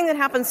the other thing that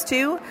happens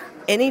too,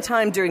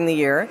 anytime during the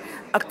year,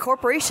 a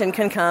corporation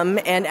can come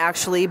and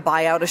actually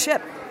buy out a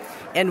ship.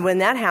 And when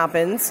that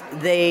happens,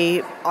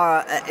 they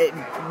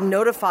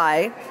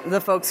notify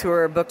the folks who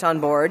are booked on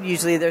board.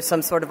 Usually there's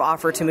some sort of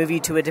offer to move you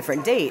to a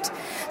different date.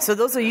 So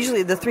those are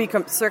usually the 3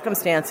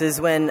 circumstances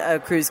when a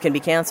cruise can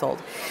be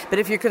canceled. But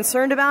if you're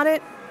concerned about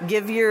it,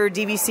 give your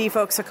DVC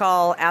folks a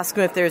call, ask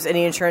them if there's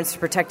any insurance to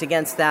protect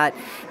against that,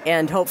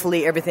 and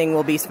hopefully everything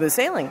will be smooth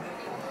sailing.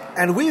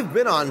 And we've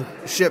been on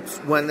ships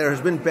when there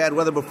has been bad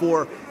weather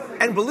before,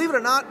 and believe it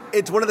or not,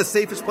 it's one of the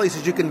safest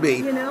places you can be.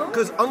 You know?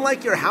 Because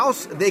unlike your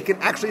house, they can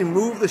actually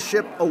move the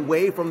ship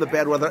away from the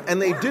bad weather, and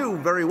they do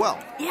very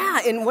well. Yeah,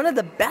 and one of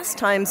the best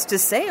times to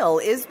sail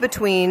is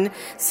between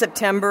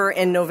September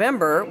and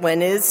November,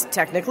 when is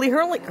technically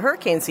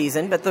hurricane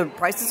season, but the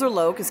prices are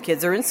low because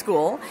kids are in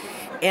school.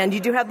 And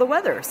you do have the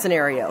weather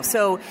scenario.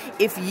 So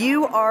if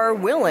you are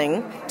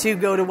willing to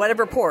go to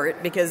whatever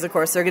port, because, of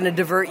course, they're going to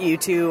divert you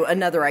to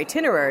another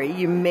itinerary,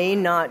 you may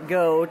not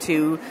go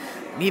to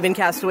even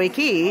Castaway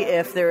Cay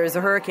if there is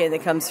a hurricane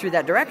that comes through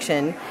that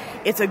direction.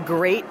 It's a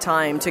great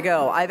time to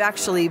go. I've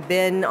actually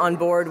been on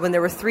board when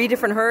there were 3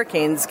 different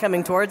hurricanes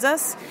coming towards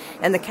us,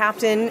 and the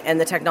captain and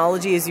the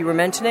technology, as you were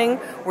mentioning,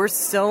 were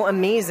so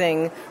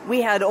amazing.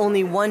 We had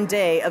only 1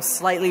 day of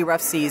slightly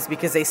rough seas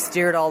because they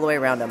steered all the way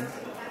around them.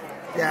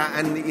 Yeah,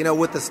 and,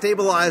 with the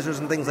stabilizers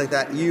and things like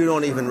that, you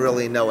don't even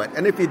really know it.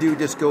 And if you do,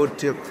 just go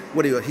to,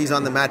 he's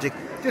on the Magic,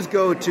 just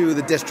go to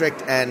the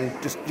district and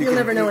just... You'll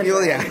never know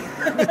anyway.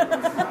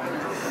 Yeah.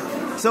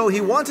 So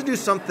he wants to do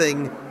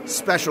something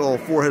special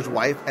for his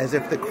wife, as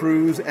if the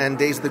cruise and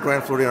Days of the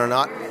Grand Floridian are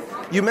not.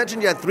 You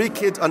mentioned you had 3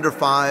 kids under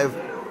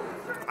 5.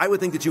 I would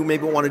think that you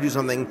maybe want to do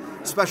something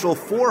special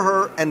for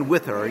her and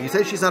with her. You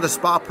say she's not a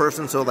spa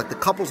person, so like the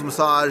couples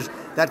massage,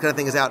 that kind of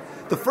thing is out.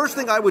 The first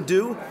thing I would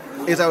do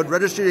is I would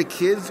register your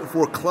kids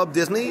for Club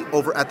Disney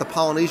over at the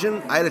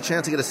Polynesian. I had a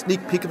chance to get a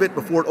sneak peek of it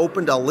before it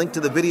opened. I'll link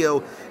to the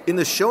video in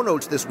the show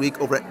notes this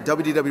week over at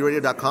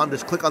WDWRadio.com.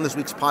 Just click on this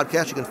week's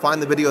podcast. You can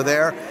find the video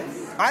there.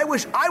 I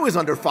wish I was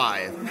under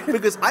 5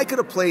 because I could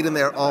have played in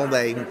there all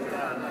day.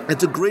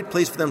 It's a great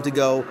place for them to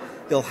go.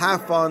 They'll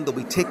have fun. They'll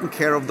be taken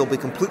care of. They'll be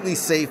completely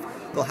safe.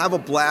 They'll have a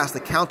blast. The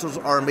counters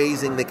are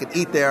amazing. They can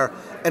eat there.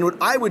 And what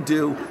I would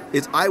do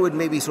is I would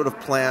maybe sort of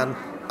plan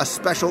a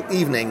special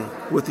evening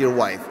with your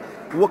wife.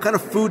 What kind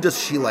of food does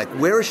she like?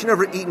 Where has she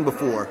never eaten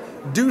before?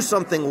 Do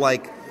something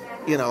like,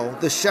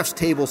 the chef's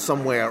table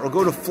somewhere, or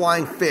go to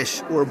Flying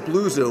Fish or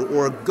Blue Zoo,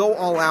 or go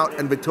all out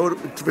and Victoria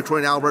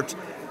and Albert,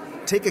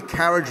 take a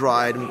carriage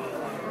ride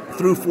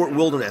through Fort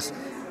Wilderness.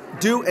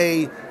 Do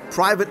a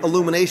private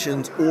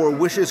Illuminations or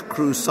Wishes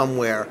cruise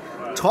somewhere.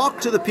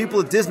 Talk to the people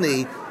at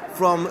Disney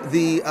from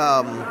the,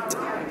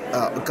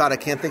 I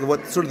can't think of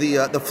what, sort of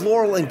the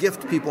floral and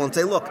gift people, and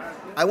say, look,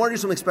 I want to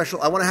do something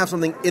special. I want to have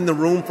something in the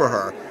room for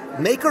her.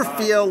 Make her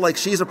feel like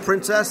she's a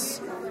princess,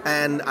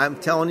 and I'm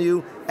telling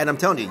you,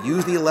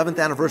 use the 11th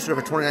anniversary of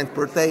her 29th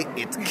birthday.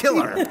 It's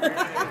killer.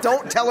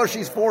 Don't tell her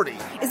she's 40.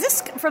 Is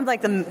this from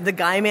like the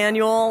guy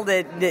manual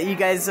that you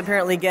guys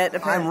apparently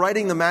get? I'm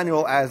writing the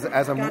manual as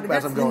I'm going.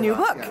 That's the new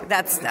book. Yeah.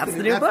 That's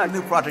the new book. That's the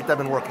new project I've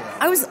been working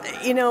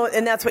on.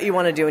 And that's what you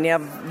want to do when you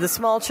have the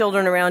small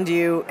children around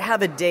you.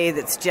 Have a day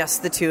that's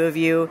just the 2 of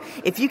you.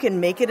 If you can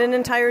make it an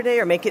entire day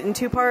or make it in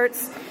 2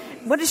 parts,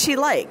 what is she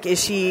like?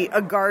 Is she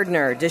a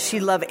gardener? Does she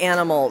love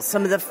animals?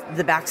 Some of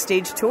the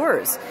backstage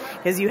tours,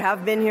 because you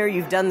have been here,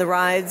 you've done the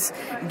rides.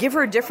 Give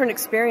her a different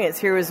experience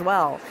here as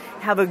well.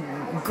 Have a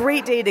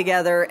great day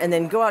together, and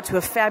then go out to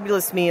a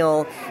fabulous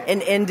meal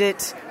and end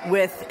it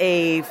with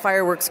a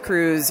fireworks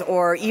cruise,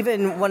 or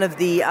even one of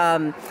the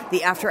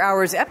after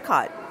hours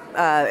Epcot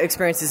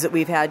experiences that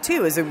we've had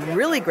too. Is a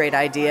really great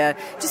idea,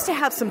 just to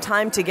have some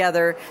time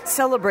together,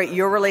 celebrate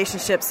your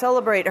relationship,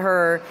 celebrate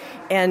her,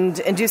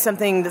 and do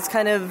something that's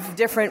kind of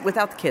different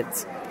without the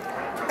kids.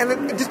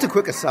 And just a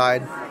quick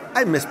aside,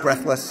 I miss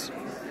Breathless.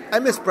 I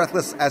miss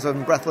Breathless as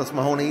in Breathless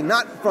Mahoney,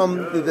 not from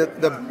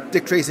the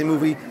Dick Tracy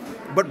movie,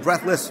 but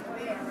Breathless,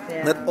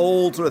 that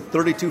old sort of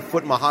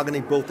 32-foot mahogany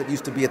boat that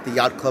used to be at the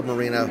Yacht Club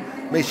Marina.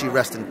 May she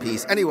rest in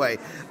peace. Anyway,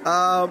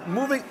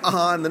 moving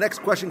on, the next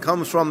question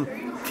comes from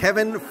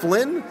Kevin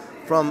Flynn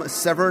from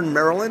Severn,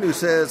 Maryland, who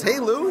says, "Hey,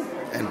 Lou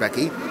and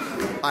Becky,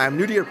 I am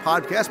new to your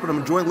podcast, but I'm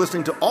enjoying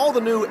listening to all the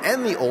new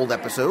and the old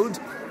episodes.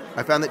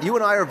 I found that you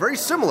and I are very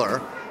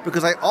similar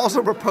because I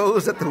also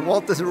proposed at the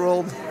Walt Disney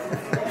World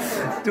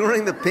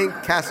during the Pink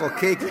Castle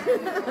Cake.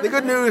 The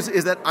good news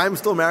is that I'm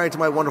still married to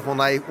my wonderful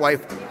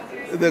wife.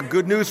 The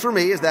good news for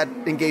me is that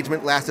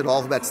engagement lasted all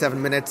of about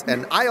 7 minutes,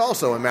 and I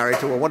also am married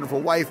to a wonderful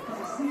wife,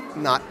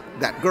 not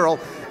that girl.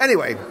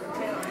 Anyway,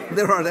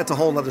 that's a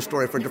whole other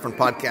story for a different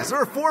podcast. There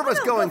are 4 of us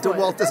going to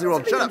Walt Disney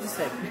World. Shut up.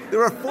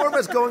 There are 4 of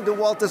us going to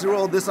Walt Disney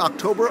World this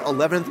October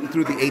 11th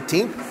through the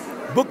 18th.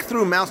 Booked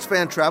through Mouse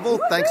Fan Travel.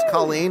 Woo-hoo! Thanks,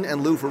 Colleen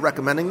and Lou, for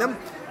recommending them.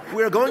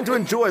 We are going to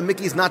enjoy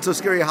Mickey's Not So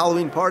Scary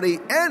Halloween Party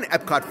and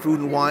Epcot Food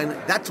and Wine.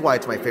 That's why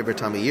it's my favorite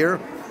time of year.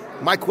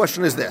 My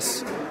question is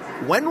this: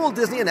 when will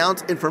Disney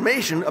announce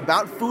information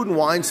about Food and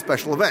Wine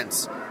special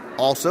events?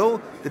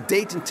 Also, the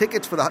dates and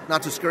tickets for the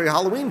Not So Scary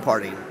Halloween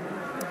Party.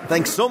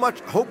 Thanks so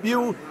much. Hope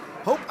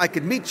I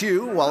could meet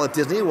you while at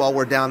Disney, while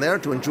we're down there,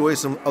 to enjoy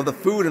some of the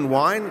food and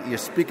wine. You're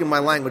speaking my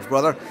language,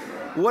 brother.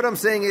 What I'm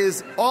saying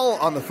is all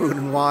on the food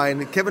and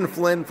wine. Kevin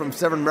Flynn from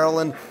Severn,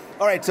 Maryland.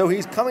 All right, so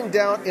he's coming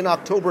down in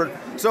October.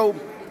 So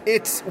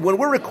when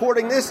we're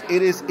recording this,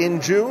 it is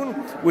in June,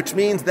 which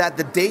means that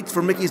the dates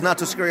for Mickey's Not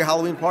So Scary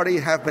Halloween Party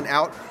have been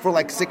out for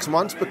like 6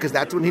 months, because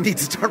that's when you need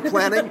to start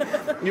planning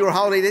your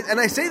holiday dates. And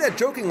I say that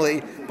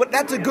jokingly, but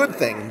that's a good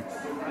thing.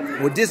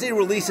 When Disney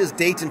releases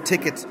dates and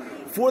tickets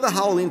for the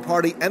Halloween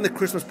party and the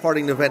Christmas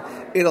party event,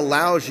 it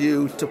allows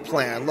you to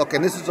plan. Look,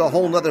 and this is a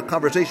whole nother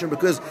conversation,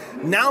 because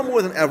now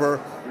more than ever,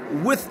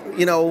 with,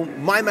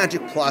 My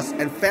Magic Plus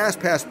and Fast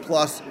Pass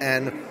Plus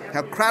and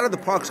how crowded the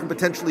parks can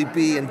potentially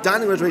be and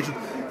dining reservations,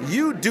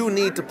 you do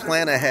need to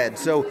plan ahead.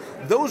 So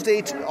those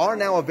dates are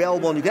now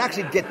available, and you can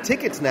actually get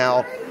tickets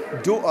now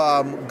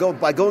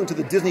by going to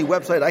the Disney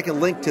website. I can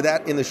link to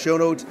that in the show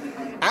notes.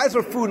 As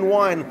for food and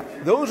wine,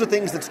 those are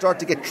things that start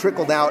to get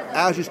trickled out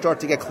as you start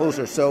to get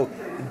closer. So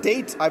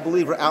dates, I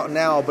believe, are out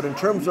now, but in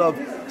terms of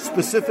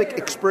specific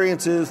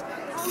experiences,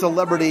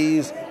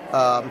 celebrities,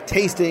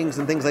 tastings,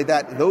 and things like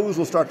that, those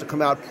will start to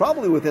come out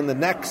probably within the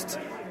next,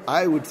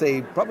 I would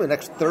say, probably the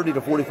next 30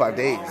 to 45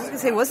 days. I was going to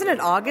say, wasn't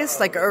it August,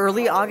 like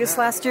early August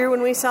last year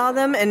when we saw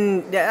them?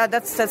 And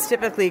that's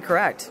typically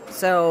correct.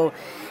 So,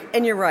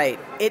 and you're right,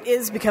 it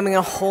is becoming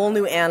a whole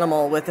new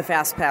animal with the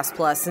Fast Pass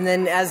Plus. And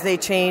then as they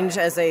change,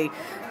 as they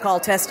call,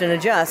 test, and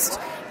adjust,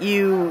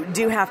 you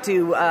do have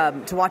to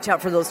watch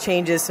out for those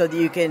changes so that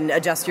you can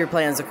adjust your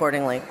plans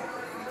accordingly.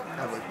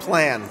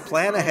 Plan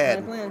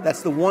ahead. Plan.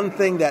 That's the one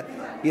thing that,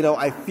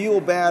 I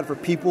feel bad for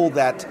people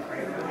that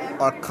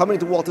are coming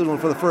to Walt Disney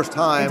World for the first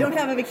time. They don't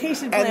have a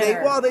vacation planner.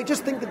 And they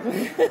just think that,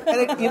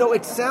 and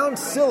it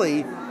sounds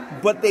silly,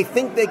 but they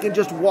think they can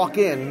just walk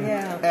in.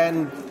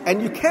 Yeah.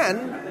 And you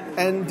can,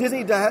 and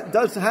Disney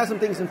does have some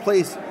things in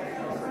place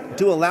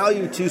to allow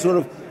you to sort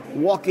of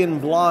walk in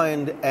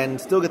blind and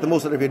still get the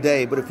most out of your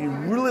day. But if you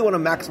really want to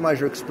maximize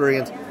your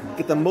experience,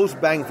 get the most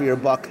bang for your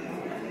buck,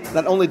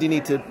 not only do you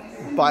need to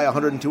buy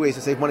 102 ways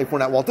to save money for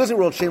that Walt Disney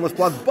World shameless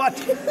plug, but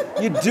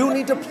you do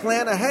need to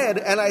plan ahead.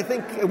 And I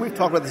think, and we've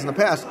talked about this in the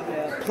past,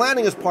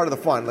 planning is part of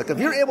the fun. Like, if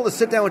you're able to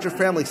sit down with your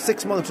family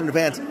 6 months in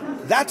advance,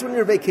 that's when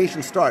your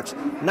vacation starts.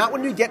 Not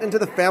when you get into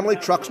the family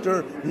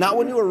truckster, not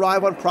when you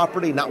arrive on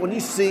property, not when you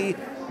see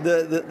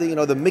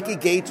the Mickey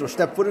gates or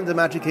step foot into the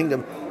Magic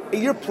Kingdom.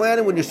 You're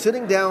planning when you're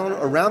sitting down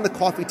around the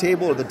coffee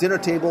table or the dinner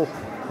table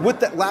with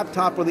that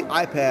laptop or the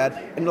iPad,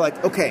 and you're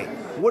like, okay,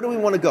 where do we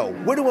want to go?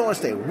 Where do we want to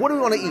stay? What do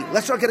we want to eat?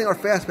 Let's start getting our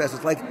fast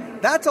passes.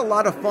 Like, that's a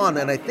lot of fun,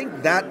 and I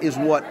think that is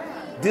what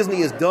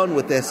Disney has done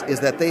with this,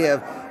 is that they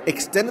have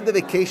extended the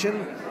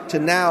vacation to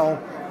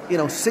now,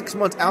 6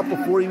 months out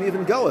before you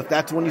even go, if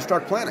that's when you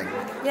start planning.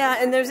 Yeah,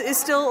 and there is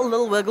still a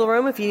little wiggle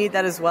room if you need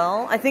that as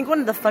well. I think one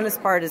of the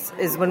funnest part is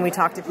when we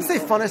talk to people. You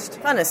say funnest?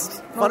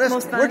 Funnest.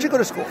 Funnest? Where'd you go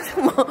to school?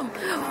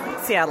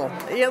 Seattle.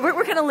 Yeah,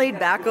 we're kind of laid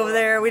back over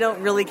there. We don't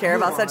really care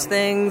about such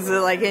things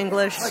like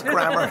English. Like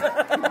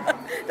grammar.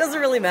 Doesn't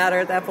really matter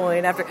at that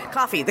point. After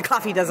coffee. The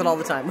coffee does it all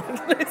the time.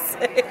 What can I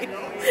say?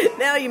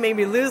 Now you made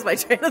me lose my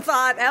train of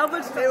thought. How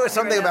much? It was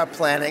something about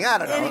planning. I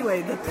don't know.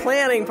 Anyway, the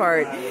planning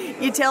part.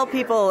 You tell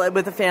people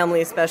with a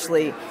family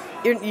especially,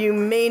 You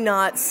may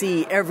not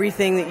see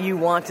everything that you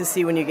want to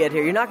see when you get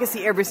here. You're not going to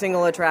see every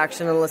single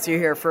attraction unless you're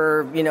here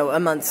for, a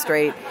month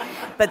straight.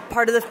 But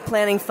part of the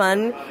planning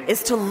fun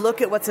is to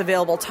look at what's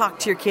available, talk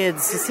to your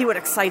kids, to see what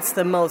excites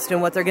them most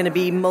and what they're going to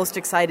be most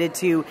excited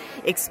to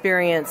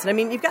experience. And I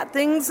mean, you've got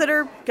things that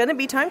are going to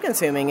be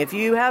time-consuming. If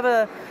you have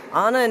a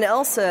Anna and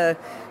Elsa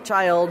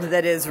child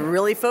that is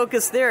really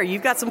focused there,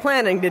 you've got some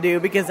planning to do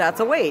because that's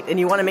a wait. And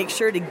you want to make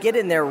sure to get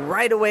in there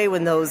right away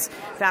when those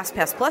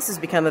FastPass Pluses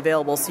become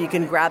available so you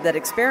can grab that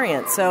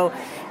experience. So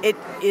it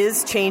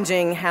is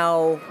changing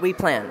how we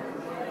plan.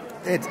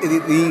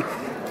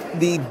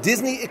 The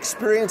Disney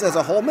experience as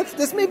a whole,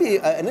 this may be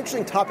an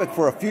interesting topic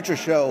for a future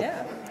show.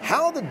 Yeah.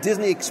 How the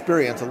Disney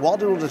experience, the Walt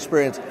Disney World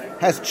experience,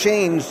 has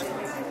changed,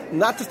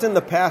 not just in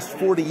the past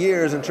 40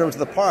 years in terms of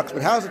the parks,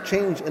 but how has it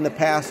changed in the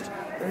past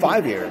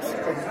 5 years?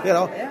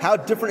 How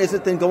different is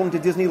it than going to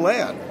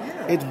Disneyland?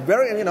 It's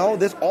very,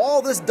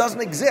 all this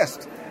doesn't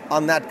exist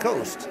on that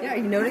coast. Yeah, are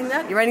you noting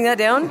that? You writing that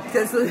down?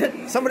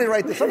 Somebody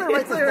write this down for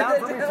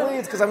me,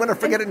 please, because I'm going to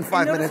forget it in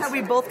 5 minutes. How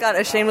we both got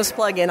a shameless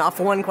plug-in off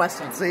one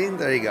question. See,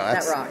 there you go.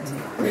 That rocked.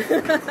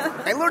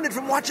 I learned it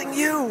from watching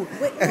you.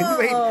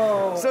 Wait.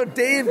 So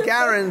Dave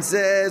Guerin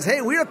says,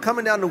 "Hey, we are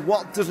coming down to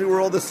Walt Disney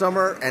World this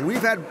summer, and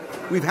we've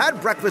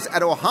had breakfast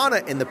at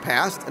Ohana in the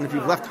past. And if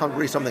you've left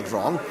hungry, something's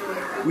wrong.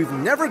 We've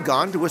never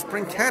gone to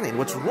Whispering Canyon.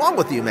 What's wrong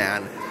with you,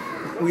 man?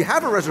 We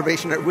have a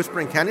reservation at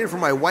Whispering Canyon for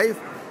my wife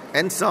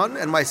and son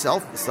and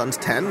myself, the son's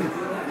 10,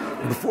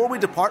 before we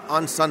depart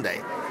on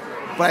Sunday.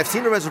 But I've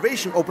seen a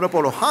reservation open up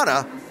at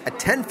Ohana at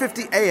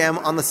 10:50 a.m.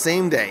 on the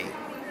same day.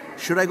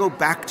 Should I go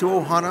back to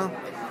Ohana?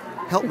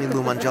 Help me,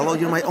 Lou Mangello.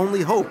 You're my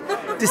only hope.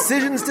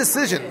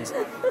 Decisions.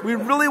 We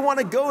really want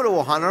to go to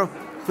Ohana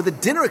for the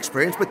dinner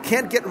experience, but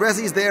can't get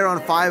resis there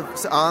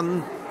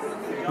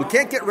we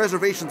can't get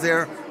reservations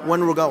there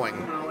when we're going.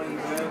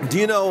 Do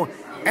you know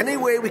any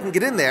way we can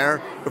get in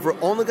there if we're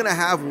only going to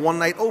have one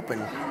night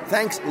open?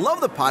 Thanks.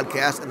 Love the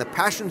podcast and the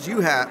passion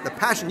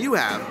you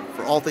have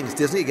for all things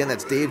Disney. Again,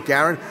 that's Dave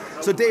Guerin.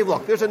 So, Dave,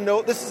 look, this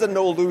is a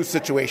no-lose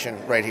situation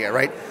right here,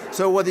 right?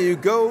 So whether you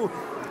go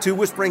to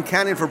Whispering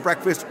Canyon for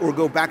breakfast or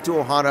go back to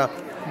Ohana,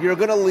 you're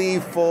going to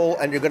leave full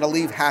and you're going to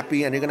leave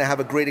happy and you're going to have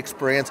a great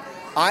experience.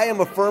 I am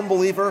a firm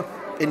believer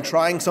in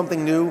trying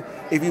something new.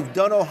 If you've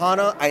done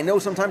Ohana, I know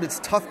sometimes it's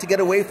tough to get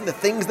away from the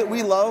things that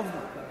we love.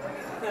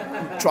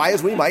 Try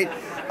as we might.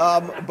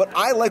 But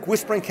I like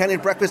Whispering Canyon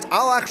breakfast.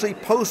 I'll actually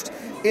post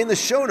in the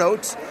show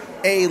notes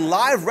a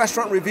live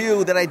restaurant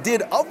review that I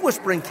did of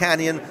Whispering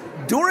Canyon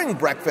during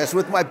breakfast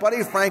with my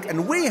buddy Frank,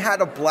 and we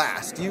had a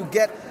blast. You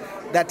get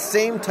that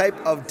same type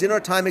of dinner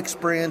time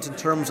experience in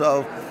terms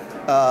of,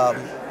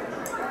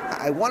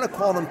 I want to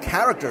call them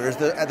characters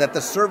that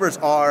the servers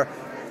are.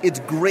 It's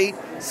great,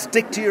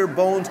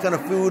 stick-to-your-bones kind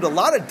of food, a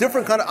lot of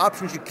different kind of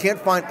options you can't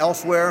find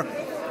elsewhere.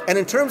 And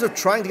in terms of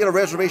trying to get a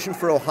reservation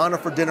for Ohana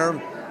for dinner,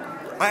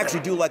 I actually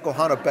do like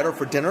Ohana better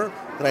for dinner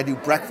than I do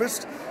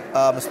breakfast,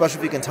 especially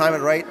if you can time it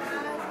right.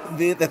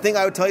 The thing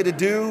I would tell you to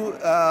do,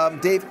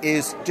 Dave,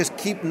 is just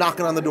keep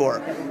knocking on the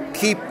door.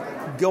 Keep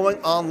going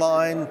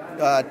online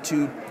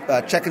to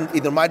check in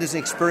either My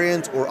Disney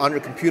Experience or on your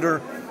computer,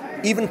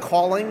 even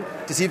calling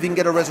to see if you can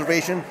get a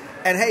reservation.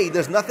 And hey,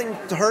 there's nothing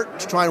to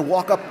hurt to try and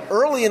walk up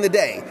early in the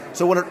day.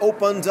 So when it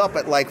opens up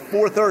at like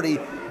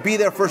 4:30, be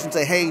there first and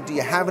say, hey, do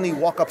you have any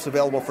walk-ups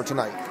available for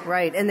tonight?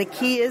 Right, and the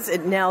key is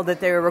now that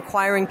they're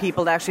requiring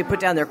people to actually put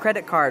down their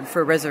credit card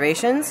for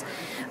reservations.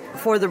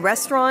 For the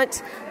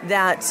restaurant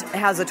that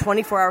has a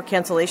 24-hour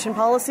cancellation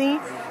policy,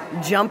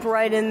 jump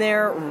right in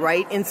there,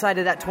 right inside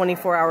of that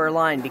 24-hour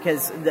line,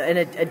 because in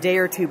a day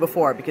or two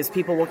before, because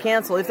people will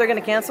cancel. If they're going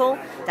to cancel,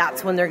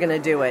 that's when they're going to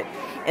do it.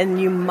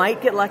 And you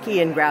might get lucky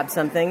and grab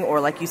something,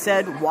 or like you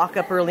said, walk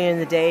up early in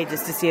the day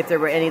just to see if there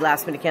were any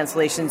last-minute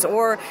cancellations,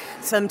 or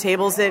some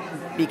tables that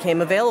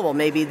became available.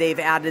 Maybe they've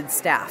added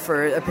staff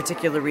for a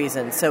particular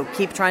reason. So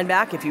keep trying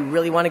back if you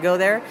really want to go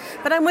there.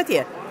 But I'm with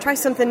you. Try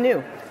something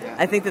new.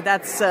 I think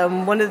that's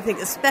one of the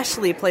things,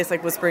 especially a place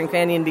like Whispering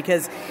Canyon,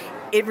 because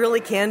it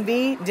really can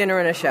be dinner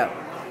and a show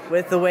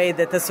with the way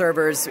that the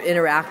servers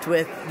interact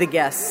with the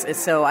guests.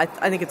 So I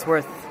think it's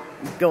worth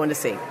going to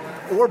see.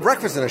 Or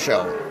breakfast in a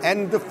show,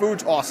 and the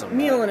food's awesome.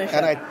 Meal in a show.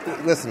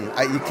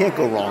 And you can't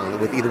go wrong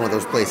with either one of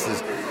those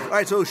places. All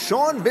right, so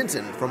Sean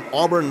Vincent from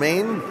Auburn,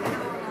 Maine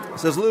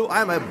says, Lou,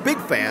 I'm a big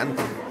fan.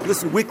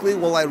 Listen weekly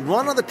while I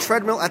run on the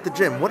treadmill at the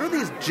gym. What are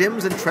these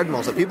gyms and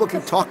treadmills that people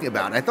keep talking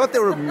about? I thought they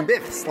were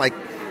myths, like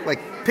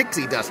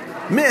pixie dust.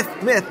 Myth,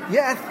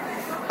 yes.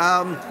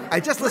 I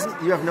just listened.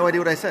 You have no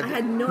idea what I said. I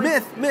had no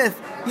idea.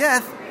 Myth,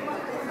 yes.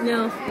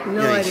 No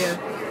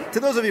idea. To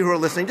those of you who are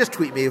listening, just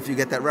tweet me if you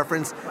get that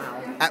reference. Wow.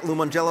 At Lou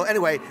Mangello.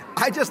 Anyway,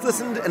 I just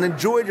listened and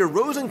enjoyed your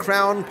Rose and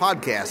Crown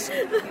podcast.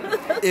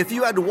 If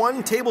you had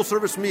one table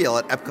service meal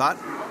at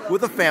Epcot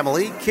with a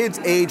family, kids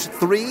age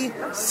 3,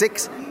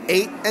 6,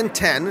 8, and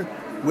 10,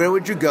 where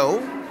would you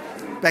go?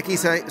 Becky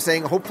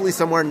saying hopefully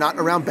somewhere not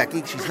around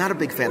Becky. She's not a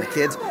big fan of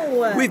kids.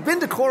 No. We've been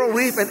to Coral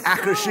Reef and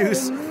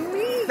Akershus.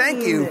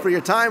 thank you for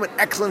your time and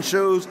excellent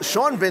shows.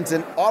 Sean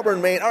Vincent,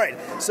 Auburn, Maine. All right,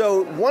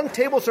 so one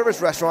table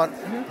service restaurant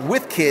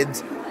with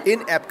kids in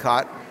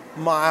Epcot.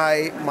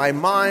 My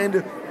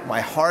mind,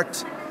 my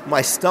heart,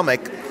 my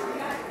stomach.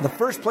 The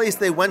first place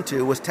they went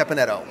to was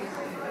Tepanetto,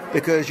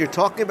 because you're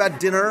talking about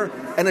dinner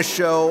and a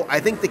show. I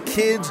think the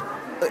kids,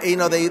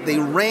 they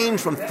range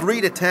from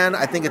 3 to 10.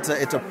 I think it's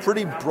a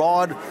pretty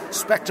broad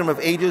spectrum of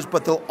ages,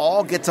 but they'll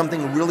all get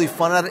something really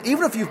fun out of it.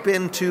 Even if you've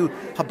been to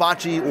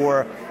hibachi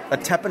or a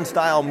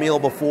Teppan-style meal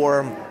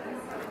before,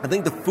 I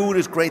think the food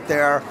is great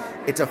there.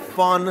 It's a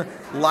fun,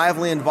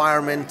 lively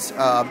environment.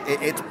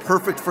 It's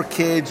perfect for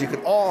kids. You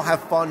can all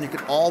have fun. You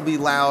can all be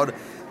loud.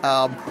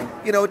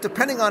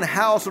 Depending on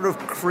how sort of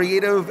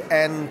creative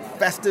and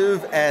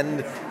festive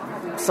and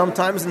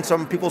sometimes in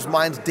some people's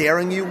minds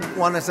daring you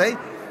want to say,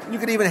 you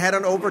could even head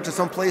on over to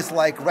some place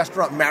like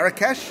Restaurant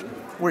Marrakesh,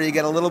 where you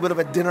get a little bit of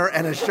a dinner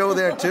and a show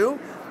there too.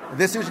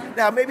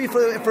 Now maybe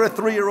for a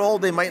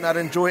 3-year-old, they might not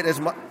enjoy it as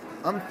much.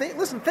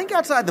 Listen, think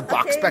outside the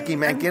box, okay, Becky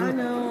Menken.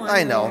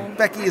 I know.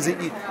 Becky,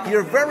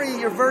 you're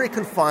very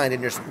confined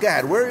in your. Go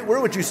ahead. Where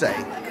would you say?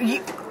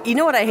 You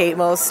know what I hate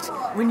most?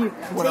 When you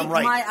take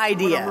my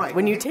idea.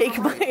 When you take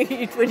my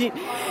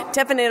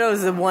Tepanetto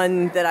is the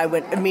one that I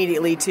went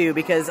immediately to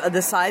because of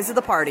the size of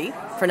the party,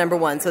 for number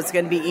one. So it's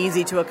going to be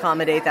easy to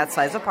accommodate that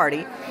size of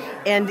party,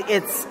 and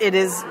it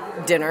is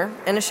dinner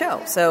and a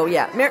show. So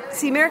yeah,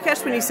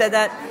 Marrakesh. When you said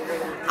that,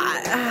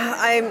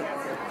 I'm.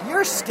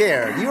 You're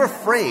scared. You're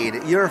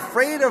afraid. You're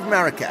afraid of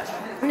Marrakesh.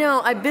 No,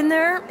 I've been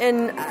there,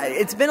 and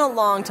it's been a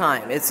long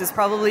time. It's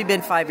probably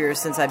been 5 years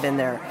since I've been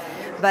there.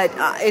 But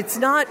it's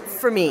not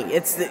for me.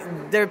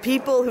 There are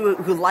people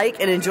who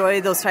like and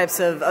enjoy those types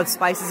of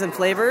spices and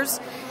flavors.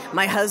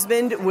 My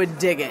husband would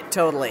dig it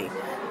totally.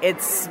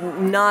 It's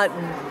not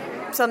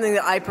something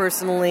that I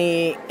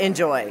personally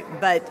enjoy,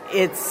 but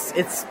it's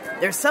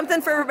there's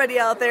something for everybody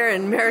out there,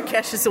 and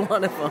Marrakesh is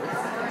one of them.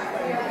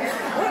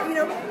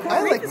 Well,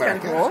 I like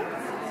Marrakesh. Cool.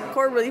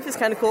 Coral Reef is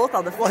kind of cool with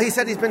all the. Well, he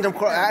said he's been to.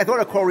 I thought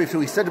of Coral Reef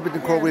too. He said he's been to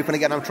Coral Reef, and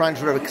again, I'm trying to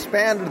sort of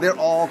expand their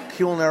all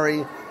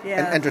culinary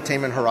and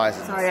entertainment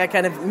horizons. Sorry, I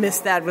kind of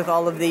missed that with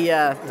all of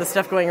the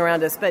stuff going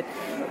around us, but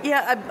you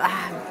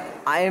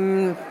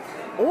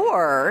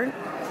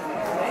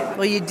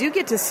do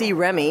get to see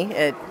Remy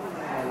at.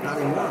 Not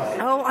anymore.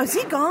 Oh, is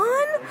he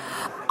gone?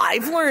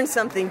 I've learned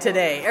something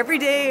today. Every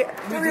day.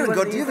 Do you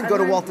even go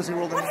to Walt Disney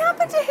World? What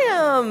happened to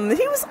him?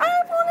 I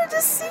wanted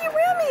to see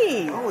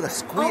Remy. Oh, the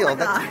squeal. Oh my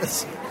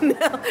gosh.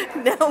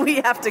 Now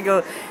we have to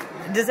go.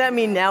 Does that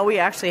mean now we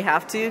actually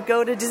have to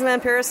go to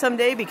Disneyland Paris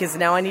someday because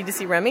now I need to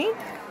see Remy?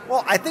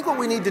 Well, I think what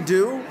we need to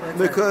do,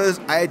 because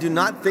I do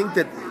not think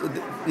that,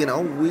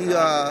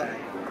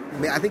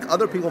 I think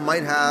other people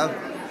might have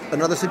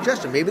another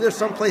suggestion. Maybe there's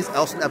someplace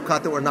else in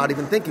Epcot that we're not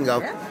even thinking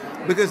of. Yeah.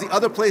 Because the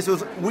other place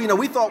was,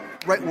 we thought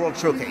Right World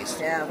Showcase.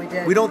 Yeah, we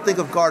did. We don't think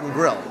of Garden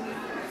Grill.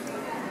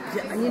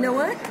 Yeah, you know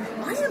what?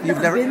 I have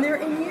not been there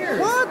in years.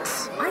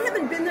 What? I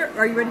haven't been there.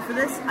 Are you ready for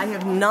this? I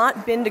have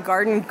not been to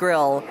Garden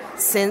Grill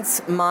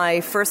since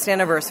my first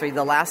anniversary,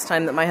 the last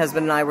time that my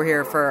husband and I were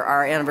here for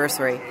our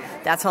anniversary.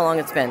 That's how long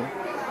it's been.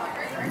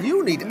 I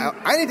need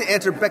to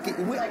answer Becky.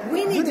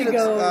 We need to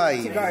go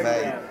to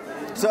Garden Grill.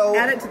 So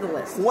add it to the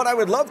list. What I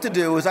would love to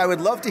do is I would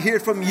love to hear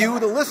from you,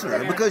 the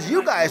listener, because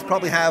you guys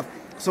probably have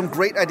some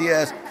great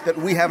ideas that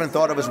we haven't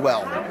thought of as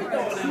well.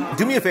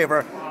 Do me a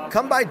favor,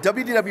 come by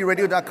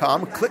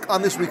WDWRadio.com, click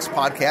on this week's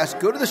podcast,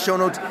 go to the show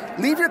notes,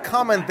 leave your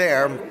comment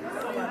there,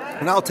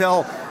 and I'll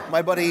tell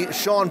my buddy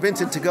Sean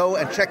Vincent to go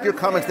and check your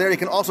comments there. You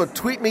can also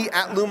tweet me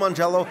at Lou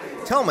Mangello.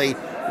 Tell me,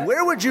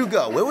 where would you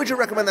go? Where would you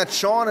recommend that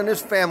Sean and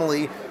his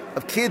family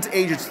of kids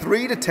ages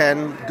 3 to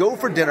 10 go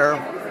for dinner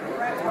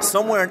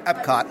somewhere in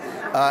Epcot?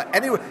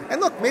 Anywhere. And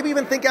look, maybe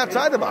even think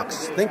outside the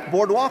box. Think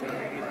boardwalk.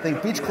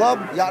 Think beach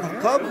club, yacht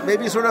club.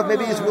 Maybe he's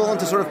willing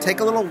to sort of take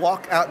a little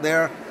walk out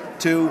there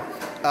to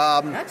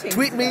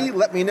tweet me,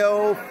 let me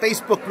know,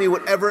 Facebook me,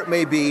 whatever it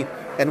may be,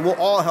 and we'll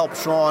all help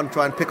Sean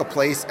try and pick a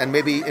place and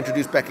maybe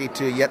introduce Becky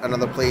to yet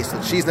another place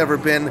that she's never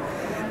been.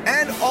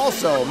 And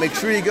also, make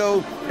sure you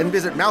go and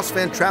visit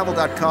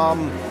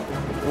mousefantravel.com,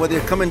 whether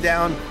you're coming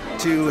down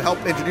to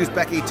help introduce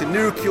Becky to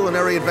new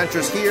culinary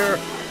adventures here,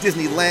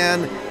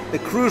 Disneyland, the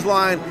cruise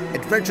line,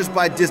 Adventures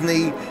by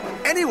Disney,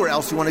 anywhere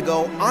else you want to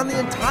go on the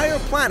entire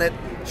planet,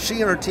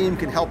 she and her team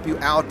can help you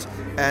out.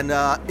 And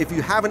if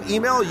you have an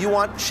email you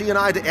want she and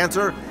I to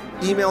answer,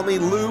 email me,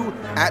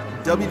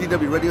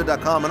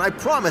 lou@wdwradio.com. And I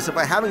promise, if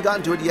I haven't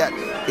gotten to it yet,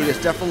 it is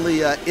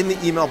definitely in the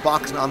email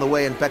box and on the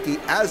way. And Becky,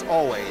 as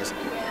always,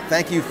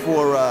 thank you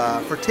for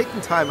taking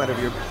time out of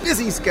your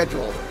busy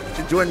schedule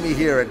to join me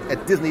here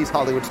at Disney's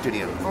Hollywood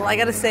Studio. Well, I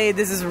got to say,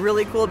 this is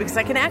really cool because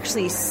I can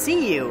actually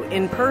see you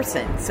in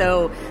person.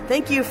 So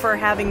thank you for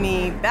having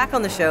me back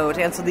on the show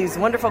to answer these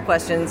wonderful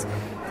questions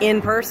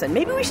in person.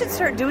 Maybe we should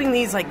start doing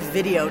these like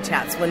video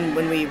chats when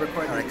we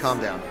record. All right,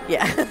 calm down.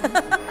 Yeah.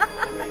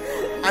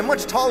 I'm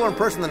much taller in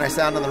person than I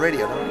sound on the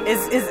radio. No?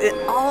 Is it?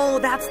 Oh,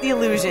 that's the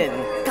illusion.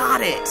 Got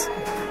it.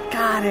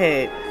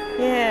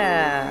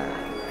 Yeah.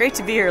 Great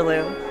to be here,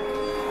 Lou.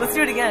 Let's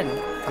do it again.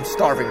 I'm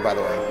starving, by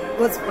the way.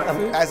 Food?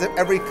 As if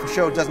every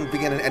show doesn't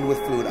begin and end with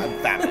food, I'm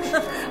famished.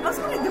 I was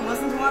wondering, there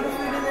wasn't a lot of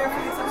food in there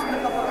for the exception of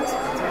a couple of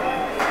restaurants.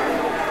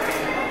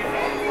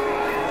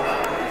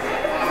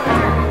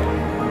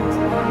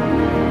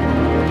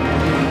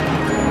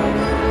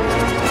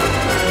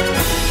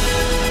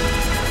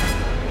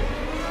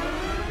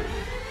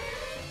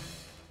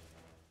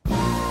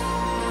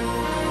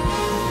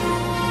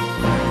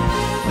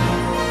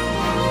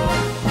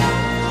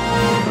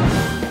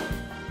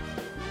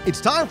 It's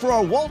time for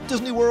our Walt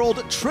Disney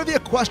World Trivia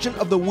Question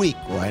of the Week,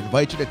 where I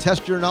invite you to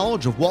test your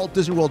knowledge of Walt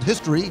Disney World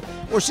history,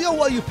 or see how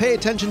well you pay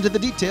attention to the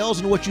details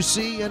in what you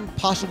see and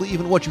possibly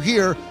even what you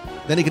hear.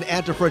 Then you can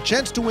enter for a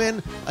chance to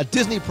win a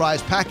Disney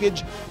prize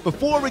package.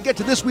 Before we get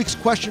to this week's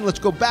question, let's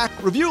go back,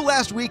 review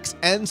last week's,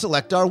 and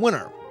select our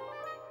winner.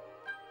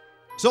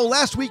 So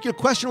last week, your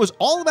question was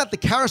all about the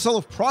Carousel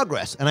of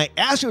Progress, and I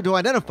asked you to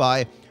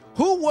identify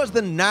who was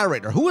the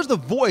narrator, who was the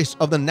voice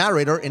of the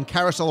narrator in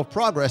Carousel of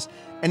Progress,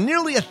 and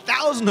nearly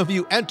 1,000 of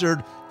you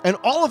entered, and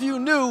all of you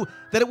knew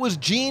that it was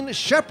Gene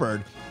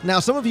Shepherd. Now,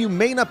 some of you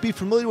may not be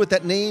familiar with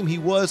that name. He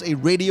was a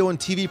radio and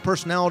TV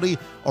personality,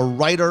 a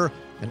writer,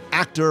 an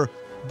actor,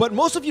 but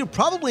most of you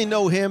probably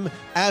know him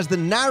as the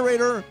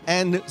narrator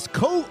and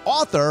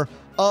co-author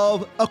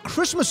of A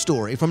Christmas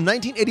Story from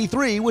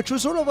 1983, which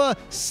was sort of a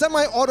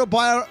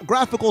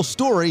semi-autobiographical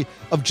story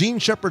of Gene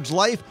Shepherd's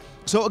life.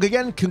 So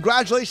again,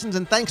 congratulations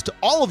and thanks to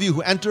all of you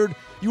who entered.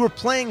 You were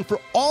playing for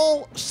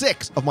all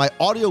 6 of my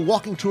audio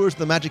walking tours of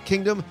the Magic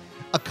Kingdom,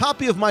 a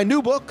copy of my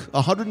new book,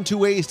 102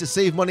 Ways to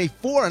Save Money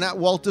For and at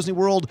Walt Disney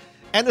World,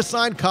 and a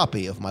signed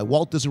copy of my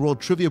Walt Disney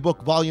World Trivia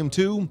Book Volume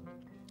 2.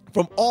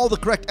 From all the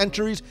correct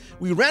entries,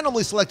 we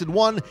randomly selected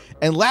one,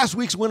 and last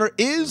week's winner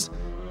is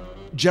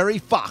Jerry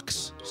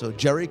Fox. So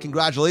Jerry,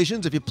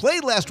 congratulations. If you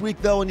played last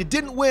week, though, and you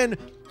didn't win,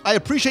 I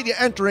appreciate you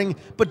entering,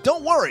 but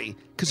don't worry,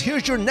 because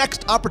here's your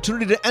next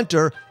opportunity to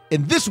enter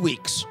in this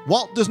week's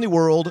Walt Disney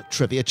World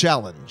Trivia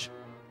Challenge.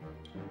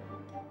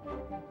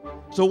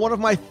 So one of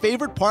my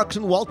favorite parks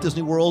in Walt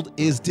Disney World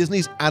is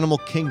Disney's Animal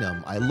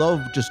Kingdom. I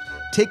love just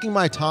taking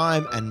my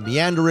time and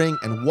meandering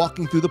and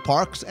walking through the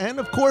parks, and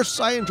of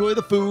course, I enjoy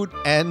the food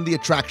and the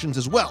attractions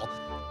as well.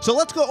 So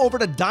let's go over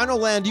to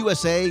Dinoland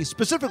USA,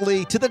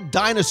 specifically to the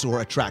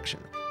dinosaur attraction.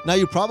 Now,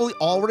 you probably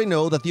already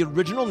know that the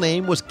original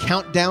name was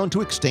Countdown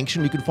to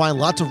Extinction. You can find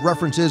lots of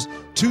references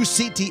to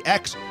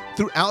CTX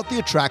throughout the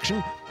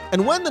attraction.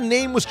 And when the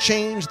name was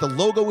changed, the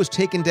logo was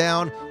taken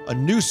down, a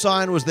new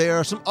sign was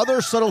there, some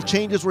other subtle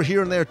changes were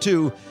here and there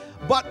too.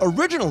 But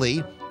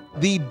originally,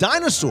 the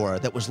dinosaur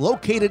that was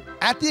located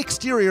at the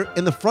exterior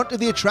in the front of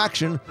the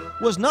attraction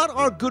was not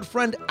our good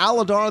friend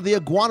Aladar the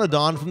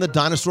Iguanodon from the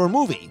dinosaur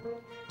movie.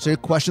 So your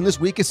question this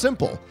week is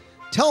simple.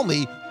 Tell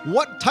me,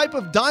 what type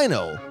of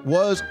dino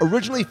was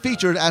originally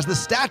featured as the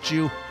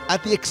statue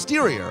at the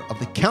exterior of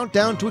the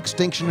Countdown to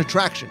Extinction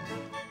attraction?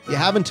 You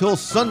have until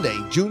Sunday,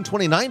 June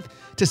 29th,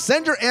 to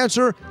send your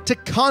answer to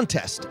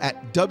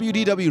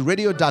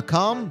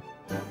contest@wdwradio.com.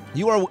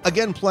 You are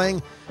again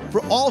playing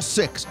for all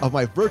 6 of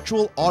my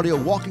virtual audio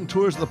walking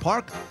tours of the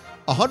park,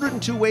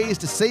 102 Ways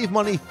to Save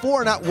Money For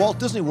and at Walt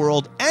Disney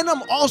World, and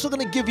I'm also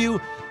going to give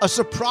you a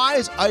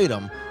surprise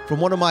item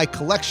from one of my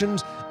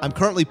collections. I'm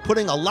currently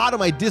putting a lot of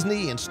my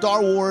Disney and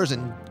Star Wars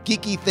and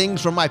geeky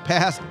things from my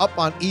past up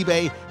on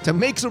eBay to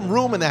make some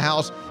room in the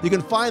house. You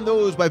can find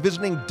those by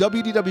visiting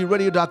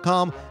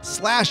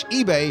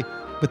wdwradio.com/eBay.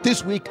 But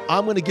this week,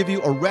 I'm going to give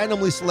you a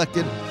randomly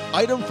selected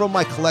item from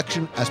my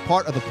collection as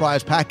part of the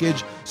prize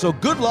package. So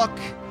good luck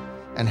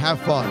and have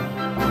fun.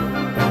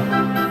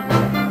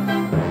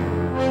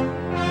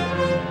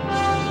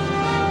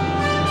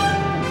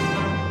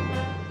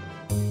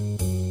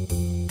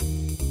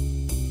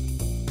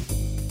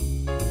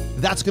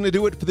 That's going to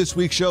do it for this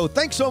week's show.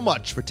 Thanks so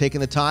much for taking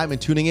the time and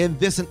tuning in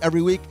this and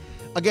every week.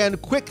 Again,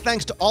 quick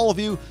thanks to all of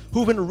you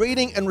who've been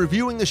rating and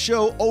reviewing the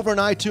show over on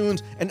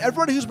iTunes, and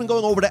everybody who's been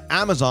going over to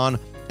Amazon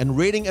and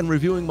rating and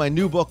reviewing my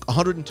new book,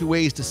 102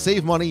 Ways to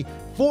Save Money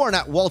For and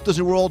at Walt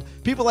Disney World.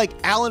 People like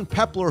Alan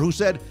Pepler, who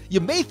said,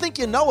 "You may think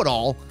you know it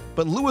all,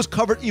 but Lou has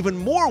covered even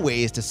more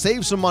ways to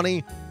save some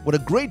money. What a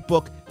great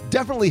book,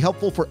 definitely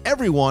helpful for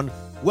everyone.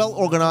 Well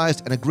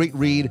organized and a great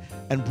read."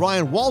 And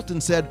Brian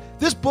Walton said,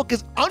 "This book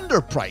is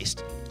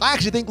underpriced. I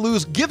actually think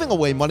Lou's giving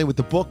away money with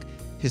the book.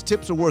 His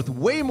tips are worth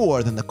way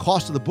more than the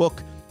cost of the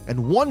book,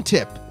 and one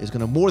tip is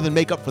going to more than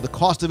make up for the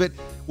cost of it.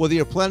 Whether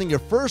you're planning your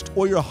first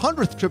or your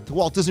 100th trip to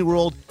Walt Disney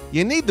World,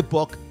 you need the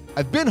book.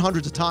 I've been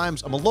hundreds of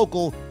times. I'm a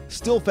local,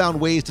 still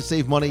found ways to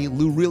save money.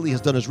 Lou really has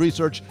done his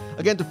research."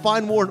 Again, to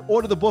find more and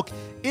order the book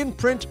in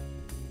print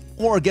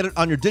or get it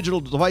on your digital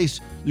device,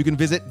 you can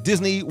visit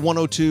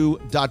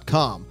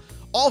Disney102.com.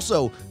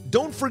 Also,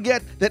 don't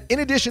forget that in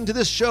addition to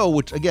this show,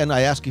 which again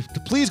I ask you to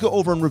please go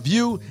over and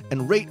review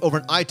and rate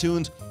over on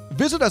iTunes,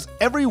 visit us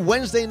every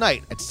Wednesday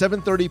night at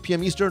 7:30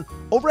 p.m. Eastern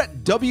over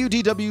at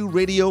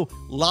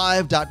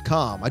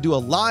WDWRadioLive.com. I do a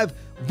live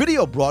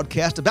video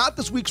broadcast about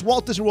this week's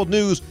Walt Disney World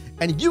news,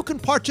 and you can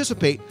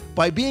participate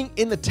by being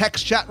in the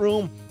text chat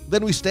room.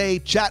 Then we stay,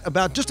 chat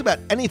about just about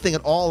anything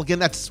at all. Again,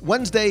 that's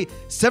Wednesday,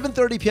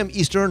 7:30 p.m.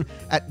 Eastern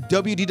at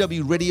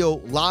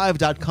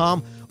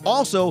WDWRadioLive.com.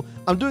 Also,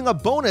 I'm doing a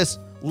bonus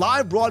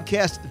live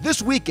broadcast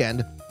this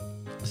weekend,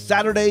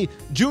 Saturday,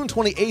 June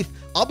 28th.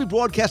 I'll be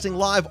broadcasting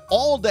live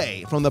all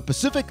day from the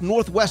Pacific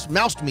Northwest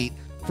Mouse Meet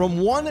from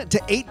 1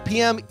 to 8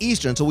 p.m.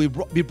 Eastern. So we'll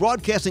be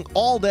broadcasting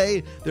all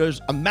day.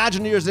 There's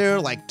Imagineers there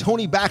like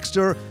Tony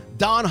Baxter.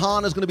 Don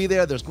Hahn is going to be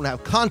there. There's going to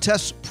have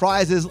contests,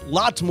 prizes,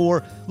 lots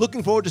more.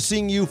 Looking forward to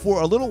seeing you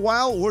for a little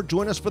while or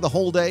join us for the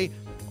whole day.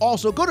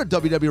 Also, go to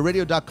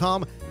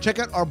WDWRadio.com, check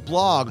out our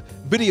blog,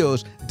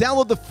 videos,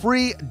 download the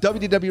free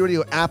WDW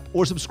Radio app,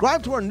 or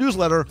subscribe to our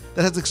newsletter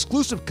that has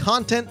exclusive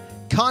content,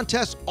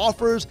 contests,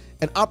 offers,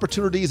 and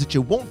opportunities that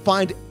you won't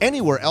find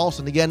anywhere else.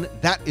 And again,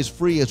 that is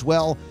free as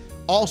well.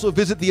 Also,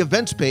 visit the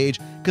events page,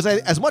 because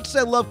as much as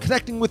I love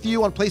connecting with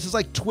you on places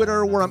like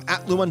Twitter, where I'm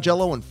at Lou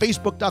Mongello, and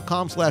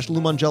Facebook.com/Lou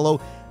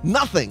Mongello,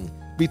 nothing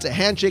beats a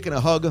handshake and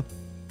a hug.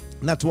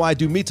 And that's why I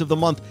do Meets of the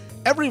Month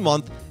every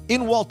month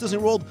in Walt Disney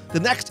World. The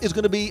next is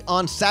going to be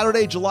on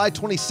Saturday, July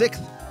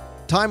 26th.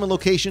 Time and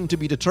location to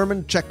be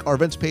determined. Check our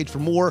events page for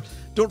more.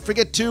 Don't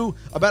forget, too,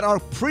 about our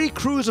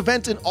pre-cruise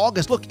event in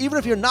August. Look, even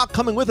if you're not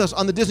coming with us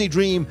on the Disney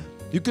Dream,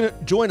 you can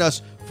join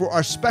us for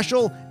our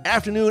special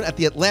afternoon at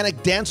the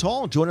Atlantic Dance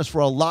Hall. Join us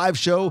for a live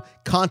show,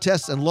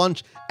 contests, and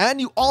lunch. And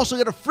you also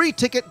get a free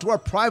ticket to our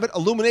private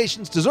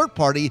Illuminations dessert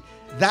party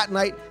that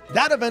night.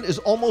 That event is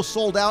almost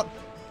sold out.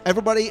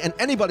 Everybody and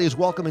anybody is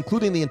welcome,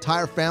 including the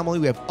entire family.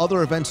 We have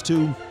other events,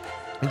 too.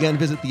 Again,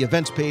 visit the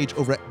events page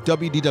over at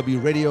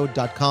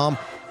WDWRadio.com.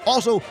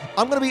 Also,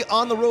 I'm going to be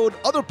on the road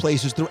other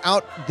places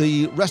throughout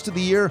the rest of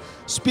the year,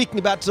 speaking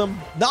about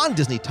some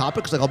non-Disney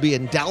topics. Like I'll be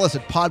in Dallas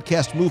at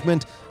Podcast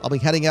Movement. I'll be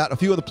heading out a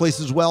few other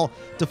places as well.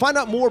 To find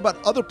out more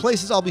about other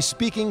places I'll be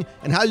speaking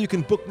and how you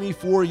can book me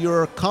for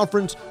your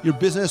conference, your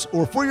business,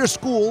 or for your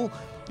school,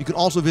 you can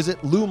also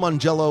visit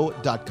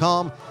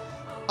LouMongello.com.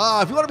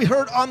 If you want to be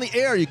heard on the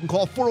air, you can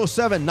call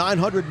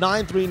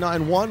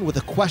 407-900-9391 with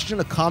a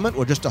question, a comment,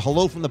 or just a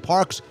hello from the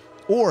parks.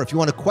 Or if you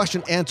want a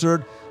question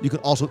answered, you can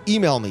also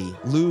email me,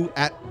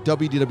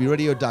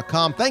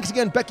 lou@WDWRadio.com. Thanks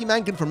again, Becky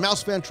Mankin from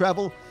Mousefan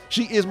Travel.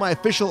 She is my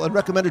official and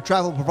recommended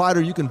travel provider.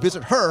 You can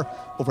visit her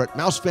over at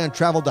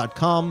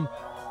mousefantravel.com.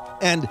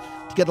 And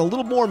to get a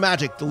little more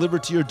magic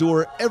delivered to your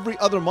door every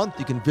other month,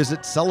 you can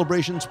visit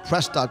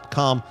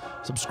celebrationspress.com,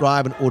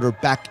 subscribe, and order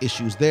back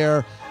issues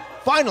there.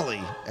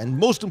 Finally, and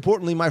most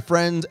importantly, my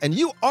friends, and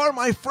you are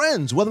my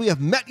friends, whether we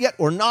have met yet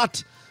or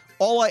not,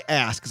 all I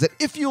ask is that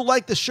if you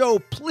like the show,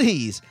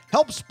 please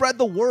help spread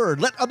the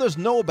word. Let others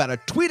know about it.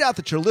 Tweet out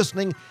that you're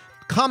listening.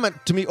 Comment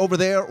to me over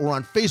there or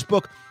on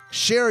Facebook.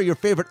 Share your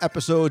favorite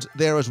episodes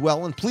there as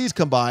well. And please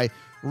come by,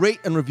 rate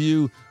and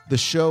review the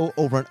show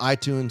over on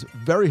iTunes.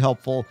 Very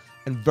helpful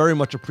and very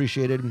much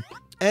appreciated.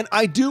 And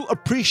I do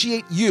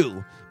appreciate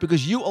you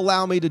because you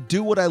allow me to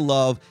do what I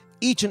love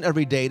each and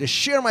every day, to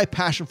share my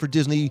passion for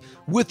Disney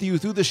with you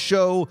through the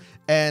show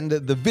and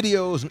the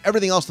videos and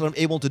everything else that I'm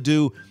able to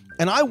do.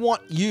 And I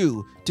want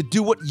you to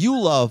do what you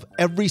love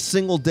every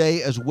single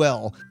day as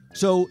well.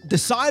 So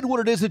decide what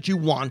it is that you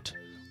want,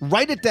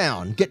 write it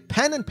down, get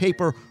pen and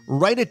paper,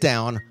 write it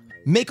down,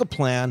 make a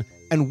plan,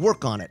 and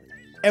work on it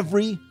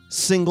every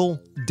single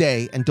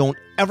day. And don't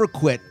ever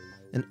quit,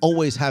 and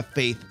always have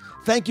faith.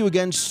 Thank you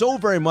again so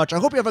very much. I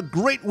hope you have a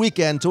great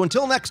weekend. So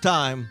until next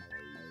time,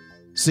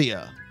 see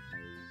ya.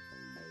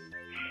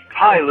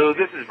 Hi, Lou.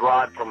 This is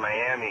Rod from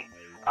Miami.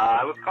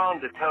 I was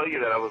calling to tell you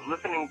that I was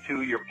listening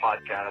to your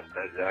podcast,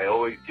 as I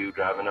always do,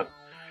 driving up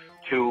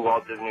to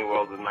Walt Disney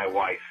World with my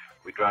wife.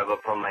 We drive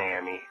up from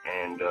Miami,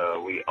 and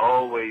I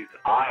always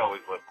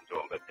listen to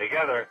them. But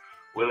together,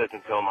 we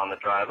listen to them on the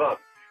drive up.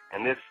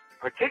 And this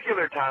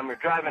particular time we're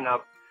driving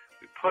up,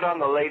 we put on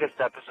the latest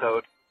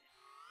episode,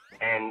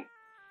 and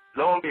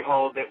lo and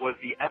behold, it was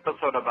the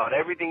episode about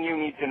everything you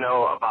need to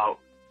know about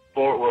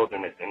Fort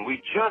Wilderness. And we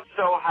just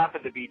so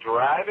happened to be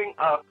driving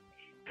up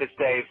to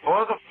stay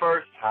for the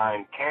first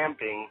time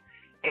camping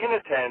in a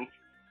tent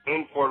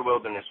in Fort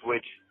Wilderness,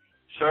 which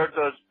served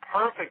us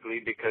perfectly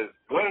because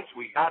once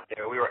we got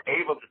there, we were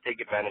able to take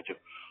advantage of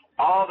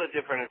all the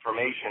different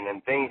information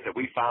and things that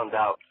we found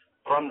out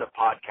from the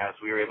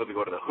podcast. We were able to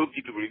go to the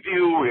Hoopty-Doo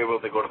Review. We were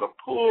able to go to the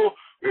pool.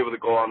 We were able to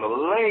go on the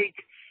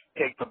lake,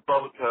 take the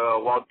boat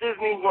to Walt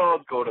Disney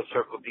World, go to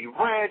Circle D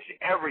Ranch,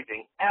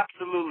 everything,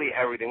 absolutely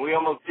everything. We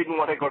almost didn't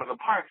want to go to the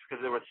parks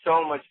because there was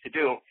so much to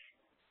do.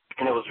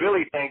 And it was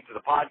really thanks to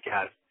the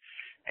podcast.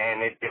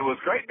 And it was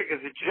great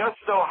because it just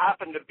so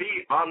happened to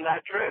be on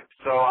that trip.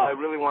 So I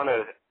really want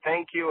to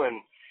thank you and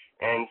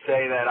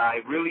say that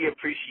I really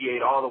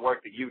appreciate all the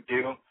work that you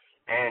do.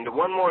 And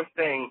one more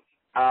thing,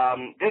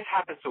 this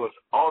happens to us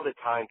all the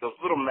time, those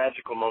little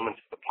magical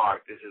moments at the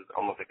park. This is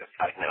almost like a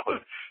side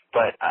note.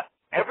 But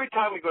every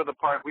time we go to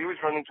the park, we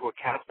always run into a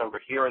cast member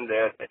here and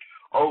there that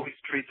always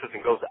treats us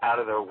and goes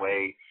out of their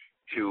way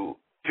to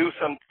do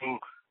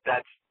something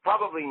that's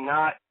probably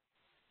not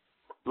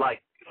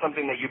like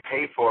something that you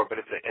pay for, but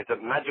it's a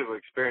magical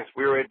experience.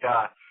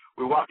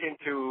 We walked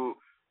into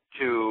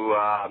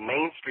to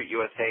Main Street,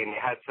 USA, and they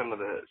had some of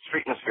the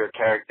Streetmosphere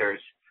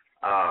characters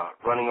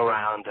running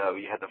around.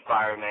 You had the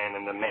fireman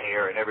and the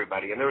mayor and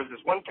everybody, and there was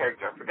this one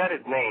character, I forgot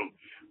his name,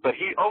 but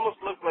he almost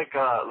looked like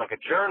a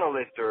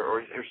journalist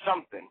or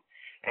something.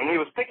 And he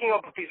was picking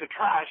up a piece of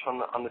trash from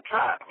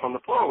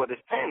the floor with his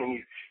pen, and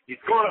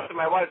he's going up to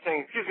my wife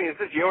saying, "Excuse me, is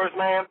this yours,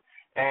 ma'am?"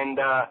 And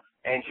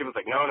she was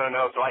like, "No."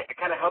 So I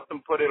kind of helped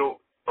him throw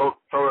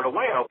it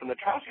away. I opened the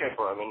trash can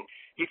for him, and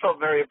he felt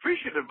very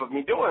appreciative of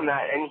me doing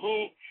that. And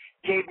he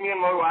gave me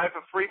and my wife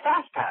a free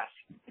fast pass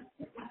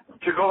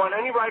to go on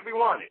any ride we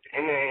wanted.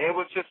 And it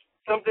was just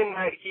something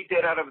that he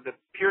did out of the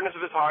pureness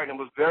of his heart, and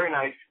it was very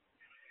nice.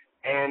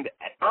 And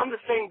on the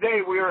same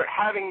day, we were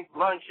having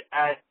lunch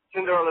at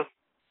Cinderella's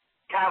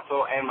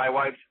castle, and my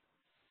wife's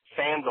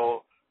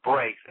sandal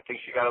breaks. I think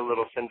she got a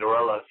little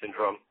Cinderella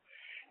syndrome.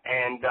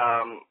 And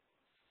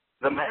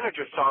the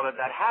manager saw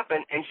that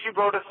happened, and she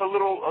wrote us a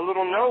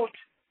little note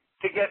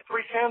to get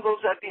free sandals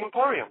at the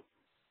Emporium.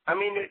 I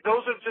mean,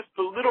 those are just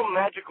the little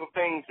magical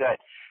things that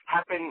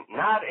happen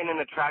not in an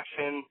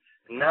attraction,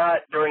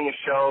 not during a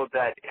show,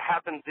 that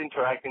happens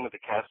interacting with the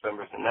cast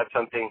members, and that's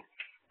something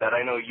that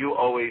I know you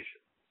always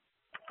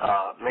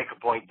make a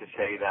point to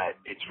say, that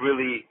it's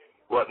really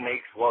what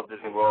makes Walt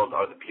Disney World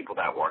are the people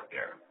that work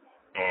there.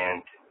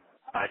 And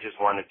I just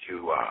wanted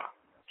to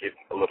give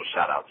a little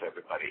shout-out to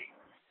everybody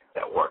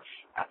that works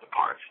at the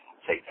parks.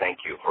 Say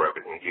thank you for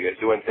everything you guys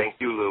do, and thank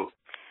you, Lou.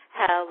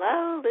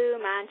 Hello, Lou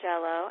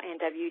Mangello and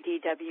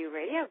WDW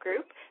Radio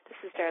Group. This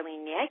is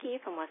Darlene Nagy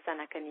from West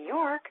Seneca, New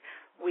York.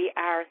 We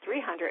are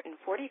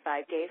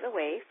 345 days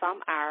away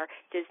from our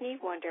Disney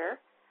Wonder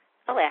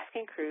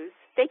Alaskan Cruise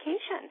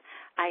vacation.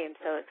 I am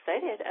so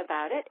excited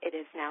about it. It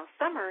is now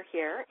summer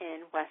here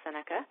in West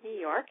Seneca, New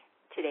York.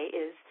 Today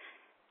is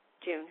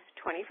June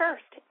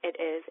 21st. It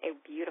is a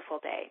beautiful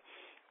day.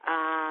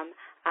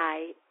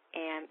 I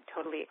am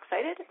totally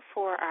excited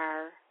for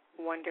our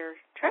Wonder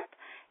trip.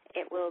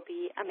 It will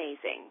be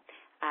amazing.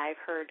 I've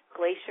heard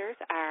glaciers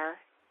are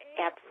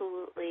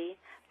absolutely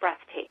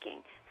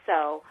breathtaking.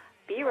 So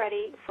be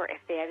ready for a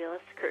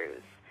fabulous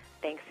cruise.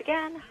 Thanks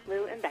again,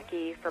 Lou and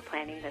Becky, for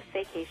planning this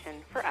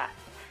vacation for us.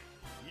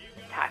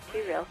 Talk to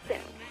you real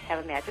soon.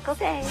 Have a magical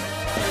day.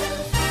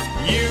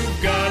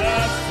 You've got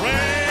a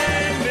friend.